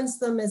reference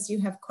them as you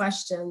have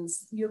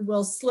questions, you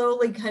will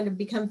slowly kind of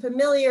become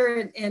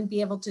familiar and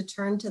be able to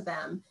turn to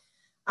them.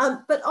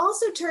 But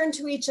also turn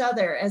to each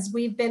other. As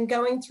we've been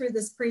going through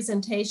this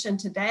presentation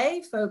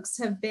today, folks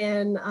have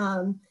been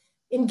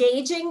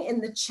engaging in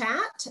the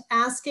chat,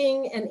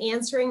 asking and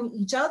answering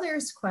each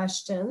other's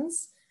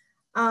questions.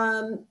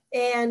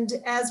 And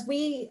as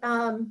we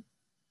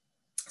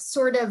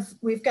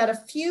we've got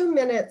a few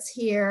minutes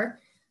here.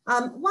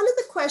 One of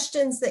the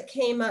questions that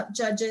came up,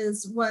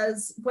 judges,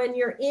 was when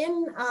you're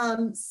in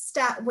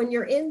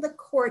the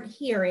court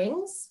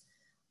hearings,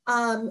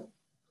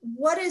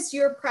 what is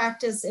your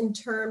practice in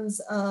terms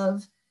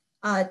of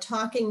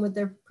talking with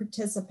the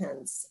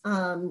participants?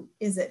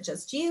 Is it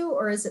just you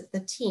or is it the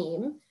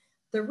team?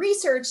 The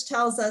research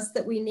tells us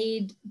that we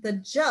need the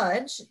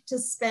judge to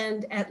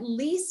spend at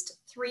least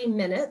 3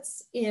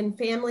 minutes in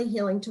family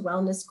healing to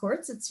wellness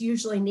courts. It's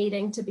usually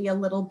needing to be a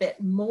little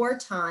bit more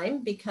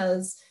time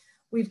because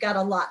we've got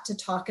a lot to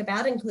talk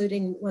about,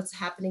 including what's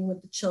happening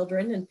with the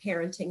children and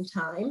parenting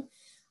time.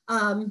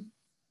 And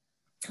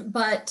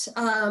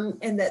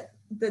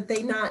that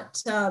they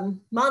not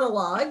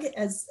monologue,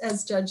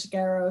 as Judge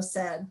Garrow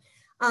said.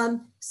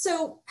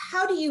 So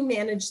how do you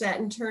manage that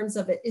in terms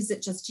of it? Is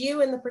it just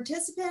you and the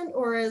participant,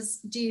 or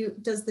does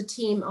the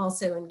team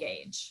also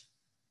engage?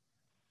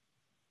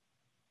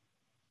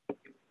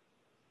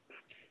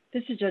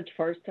 This is Judge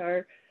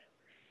Farstar.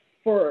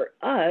 For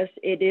us,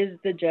 it is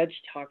the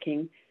judge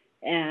talking,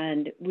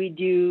 and we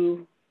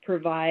do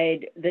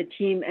provide the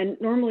team, and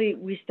normally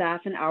we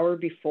staff an hour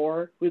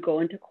before we go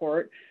into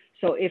court.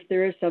 So if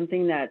there is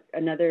something that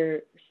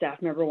another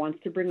staff member wants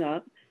to bring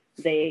up,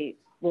 they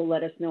will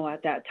let us know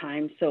at that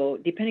time. So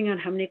depending on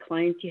how many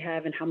clients you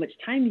have and how much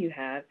time you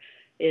have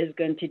is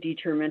going to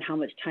determine how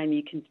much time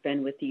you can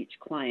spend with each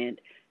client.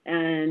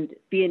 And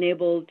being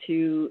able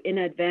to, in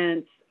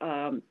advance,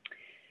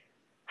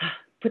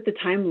 put the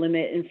time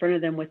limit in front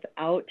of them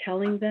without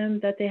telling them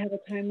that they have a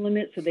time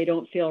limit so they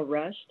don't feel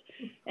rushed,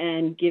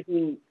 and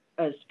giving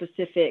a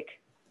specific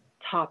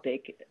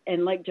topic.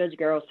 And like Judge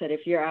Garrow said,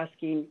 if you're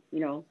asking,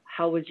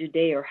 how was your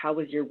day or how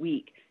was your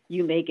week,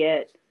 you may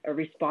get a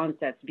response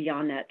that's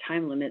beyond that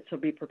time limit. So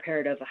be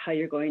prepared of how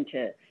you're going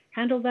to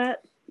handle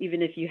that,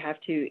 even if you have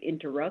to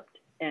interrupt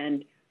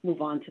and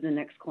move on to the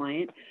next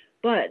client.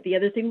 But the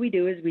other thing we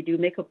do is we do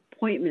make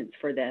appointments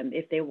for them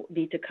if they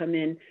need to come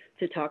in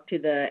to talk to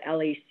the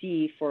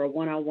LAC for a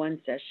one-on-one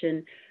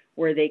session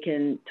where they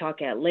can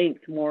talk at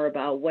length more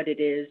about what it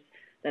is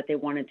that they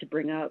wanted to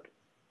bring up.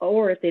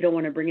 Or if they don't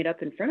want to bring it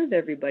up in front of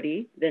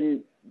everybody,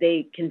 then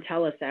they can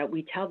tell us that.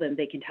 We tell them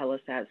they can tell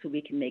us that, so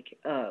we can make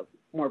a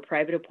more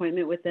private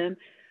appointment with them,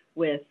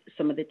 with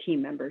some of the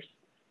team members.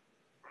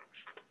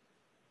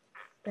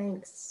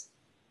 Thanks.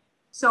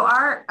 So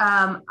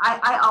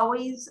I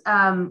always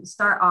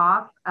start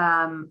off,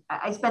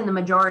 I take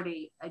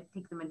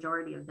the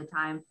majority of the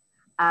time.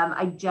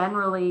 I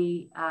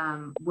generally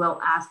will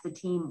ask the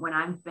team when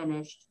I'm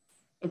finished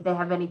if they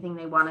have anything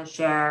they want to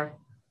share.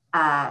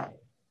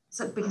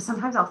 Because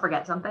sometimes I'll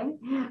forget something,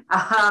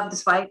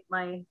 despite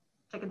my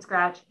chicken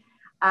scratch.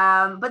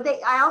 But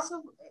I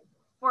also,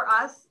 for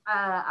us,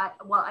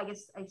 I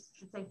guess I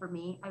should say for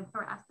me, I've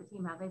never asked the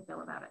team how they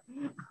feel about it.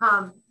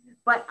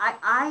 But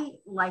I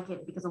like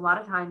it because a lot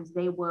of times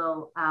they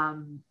will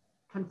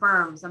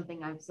confirm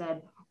something I've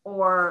said,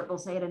 or they'll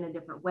say it in a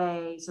different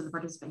way so the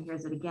participant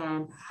hears it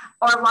again.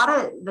 Or a lot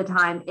of the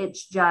time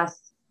it's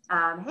just,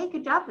 hey,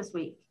 good job this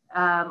week.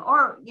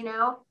 Or,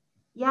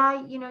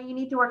 yeah, you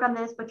need to work on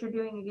this, but you're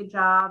doing a good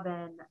job.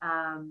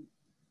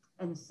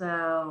 And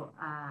so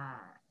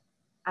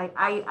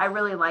I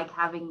really like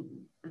having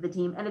the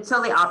team, and it's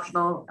totally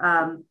optional.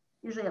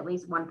 Usually at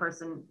least one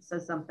person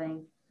says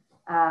something,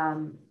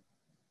 or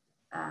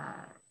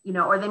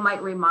they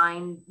might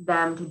remind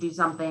them to do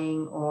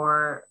something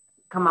or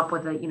come up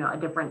with a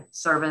different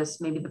service.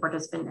 Maybe the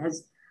participant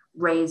has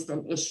raised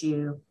an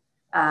issue.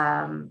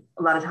 A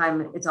lot of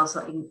time it's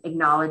also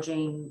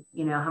acknowledging,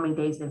 you know, how many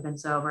days they've been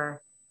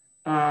sober.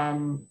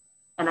 And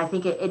I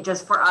think it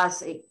just, for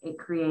us, it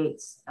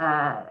creates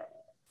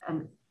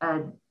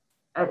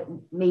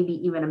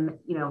maybe even,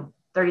 you know,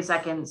 30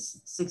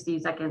 seconds, 60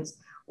 seconds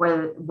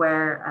where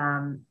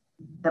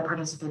the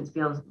participants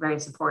feel very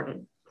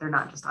supported. They're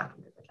not just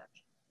talking to the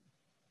judge.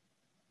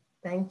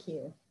 Thank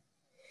you.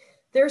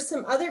 There's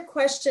some other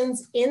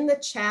questions in the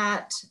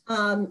chat.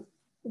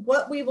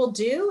 What we will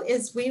do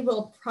is we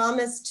will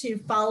promise to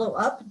follow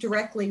up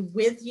directly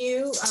with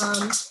you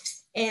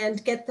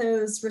and get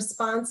those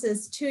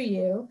responses to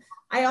you.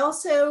 I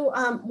also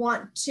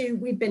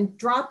we've been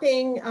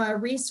dropping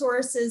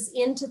resources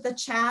into the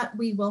chat.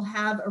 We will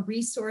have a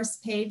resource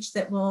page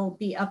that will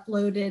be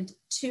uploaded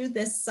to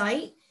this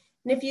site.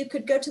 And if you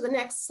could go to the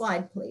next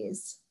slide,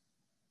 please.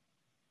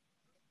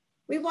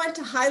 We want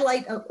to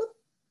highlight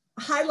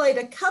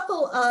a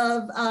couple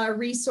of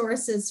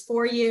resources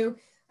for you.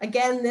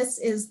 Again, this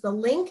is the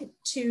link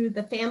to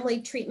the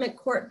Family Treatment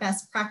Court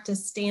Best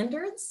Practice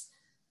Standards.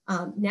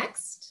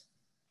 Next.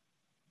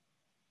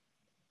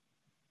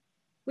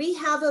 We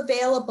have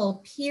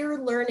available peer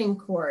learning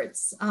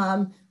courts.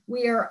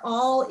 We are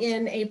all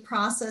in a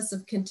process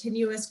of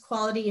continuous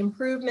quality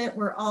improvement.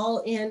 We're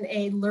all in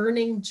a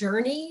learning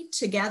journey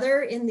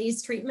together in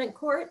these treatment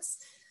courts.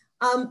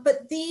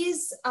 But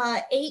these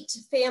 8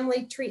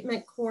 family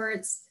treatment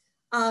courts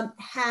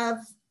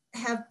have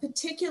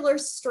particular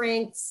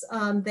strengths.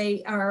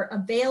 They are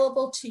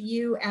available to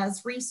you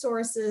as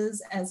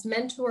resources, as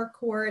mentor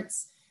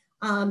courts.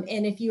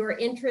 And if you are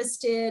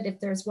interested, if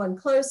there's one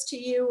close to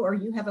you or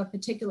you have a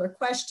particular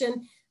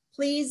question,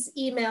 please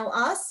email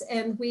us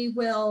and we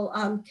will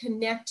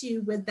connect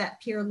you with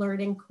that peer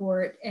learning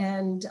court,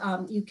 and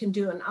you can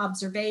do an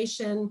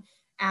observation,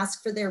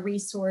 ask for their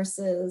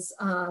resources,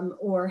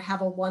 or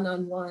have a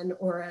one-on-one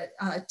or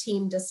a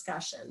team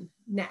discussion.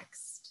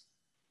 Next.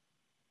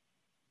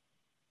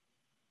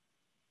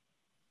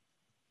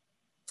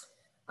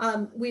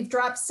 We've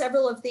dropped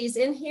several of these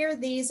in here.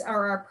 These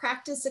are our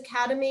Practice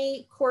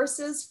Academy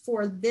courses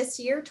for this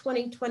year,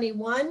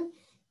 2021.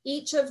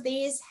 Each of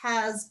these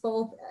has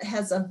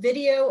a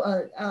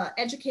video,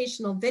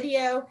 educational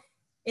video.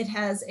 It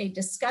has a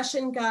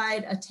discussion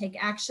guide, a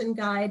take action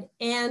guide,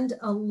 and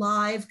a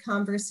live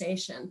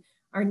conversation.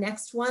 Our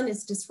next one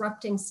is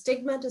Disrupting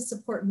Stigma to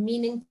Support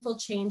Meaningful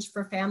Change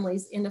for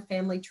Families in a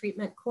Family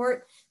Treatment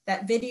Court.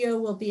 That video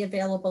will be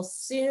available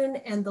soon,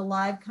 and the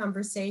live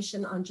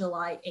conversation on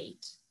July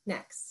 8.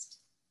 Next.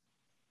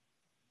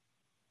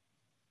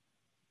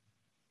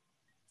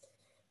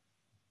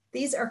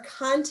 These are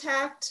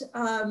contact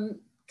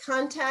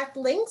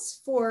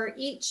links for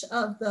each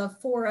of the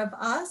 4 of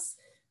us.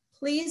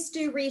 Please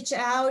do reach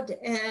out,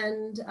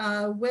 and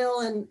Will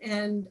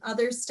and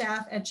other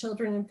staff at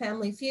Children and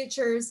Family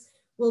Futures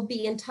will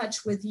be in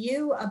touch with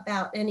you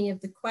about any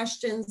of the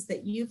questions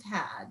that you've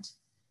had.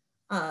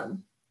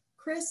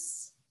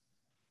 Chris?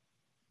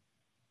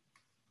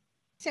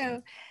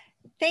 So,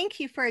 thank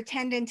you for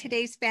attending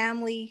today's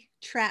family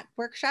track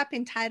workshop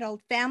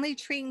entitled Family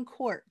Treatment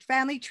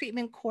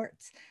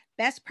Courts,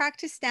 Best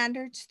Practice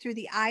Standards Through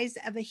the Eyes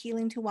of a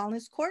Healing to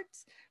Wellness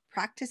Courts,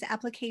 Practice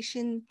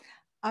Application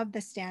of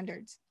the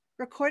Standards.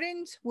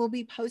 Recordings will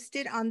be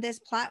posted on this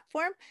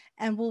platform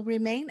and will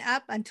remain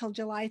up until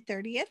July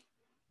 30th.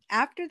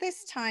 After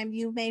this time,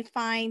 you may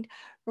find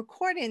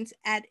recordings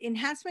at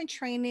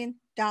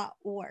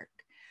enhancementtraining.org.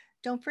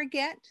 Don't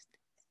forget,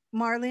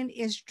 Marlon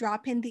is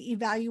dropping the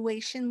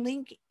evaluation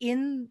link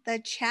in the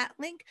chat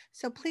link.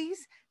 So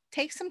please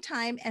take some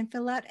time and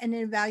fill out an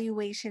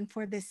evaluation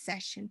for this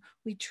session.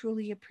 We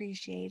truly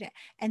appreciate it.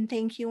 And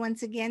thank you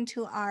once again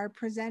to our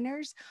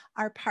presenters,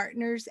 our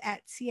partners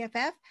at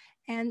CFF,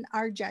 and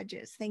our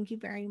judges. Thank you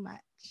very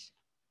much.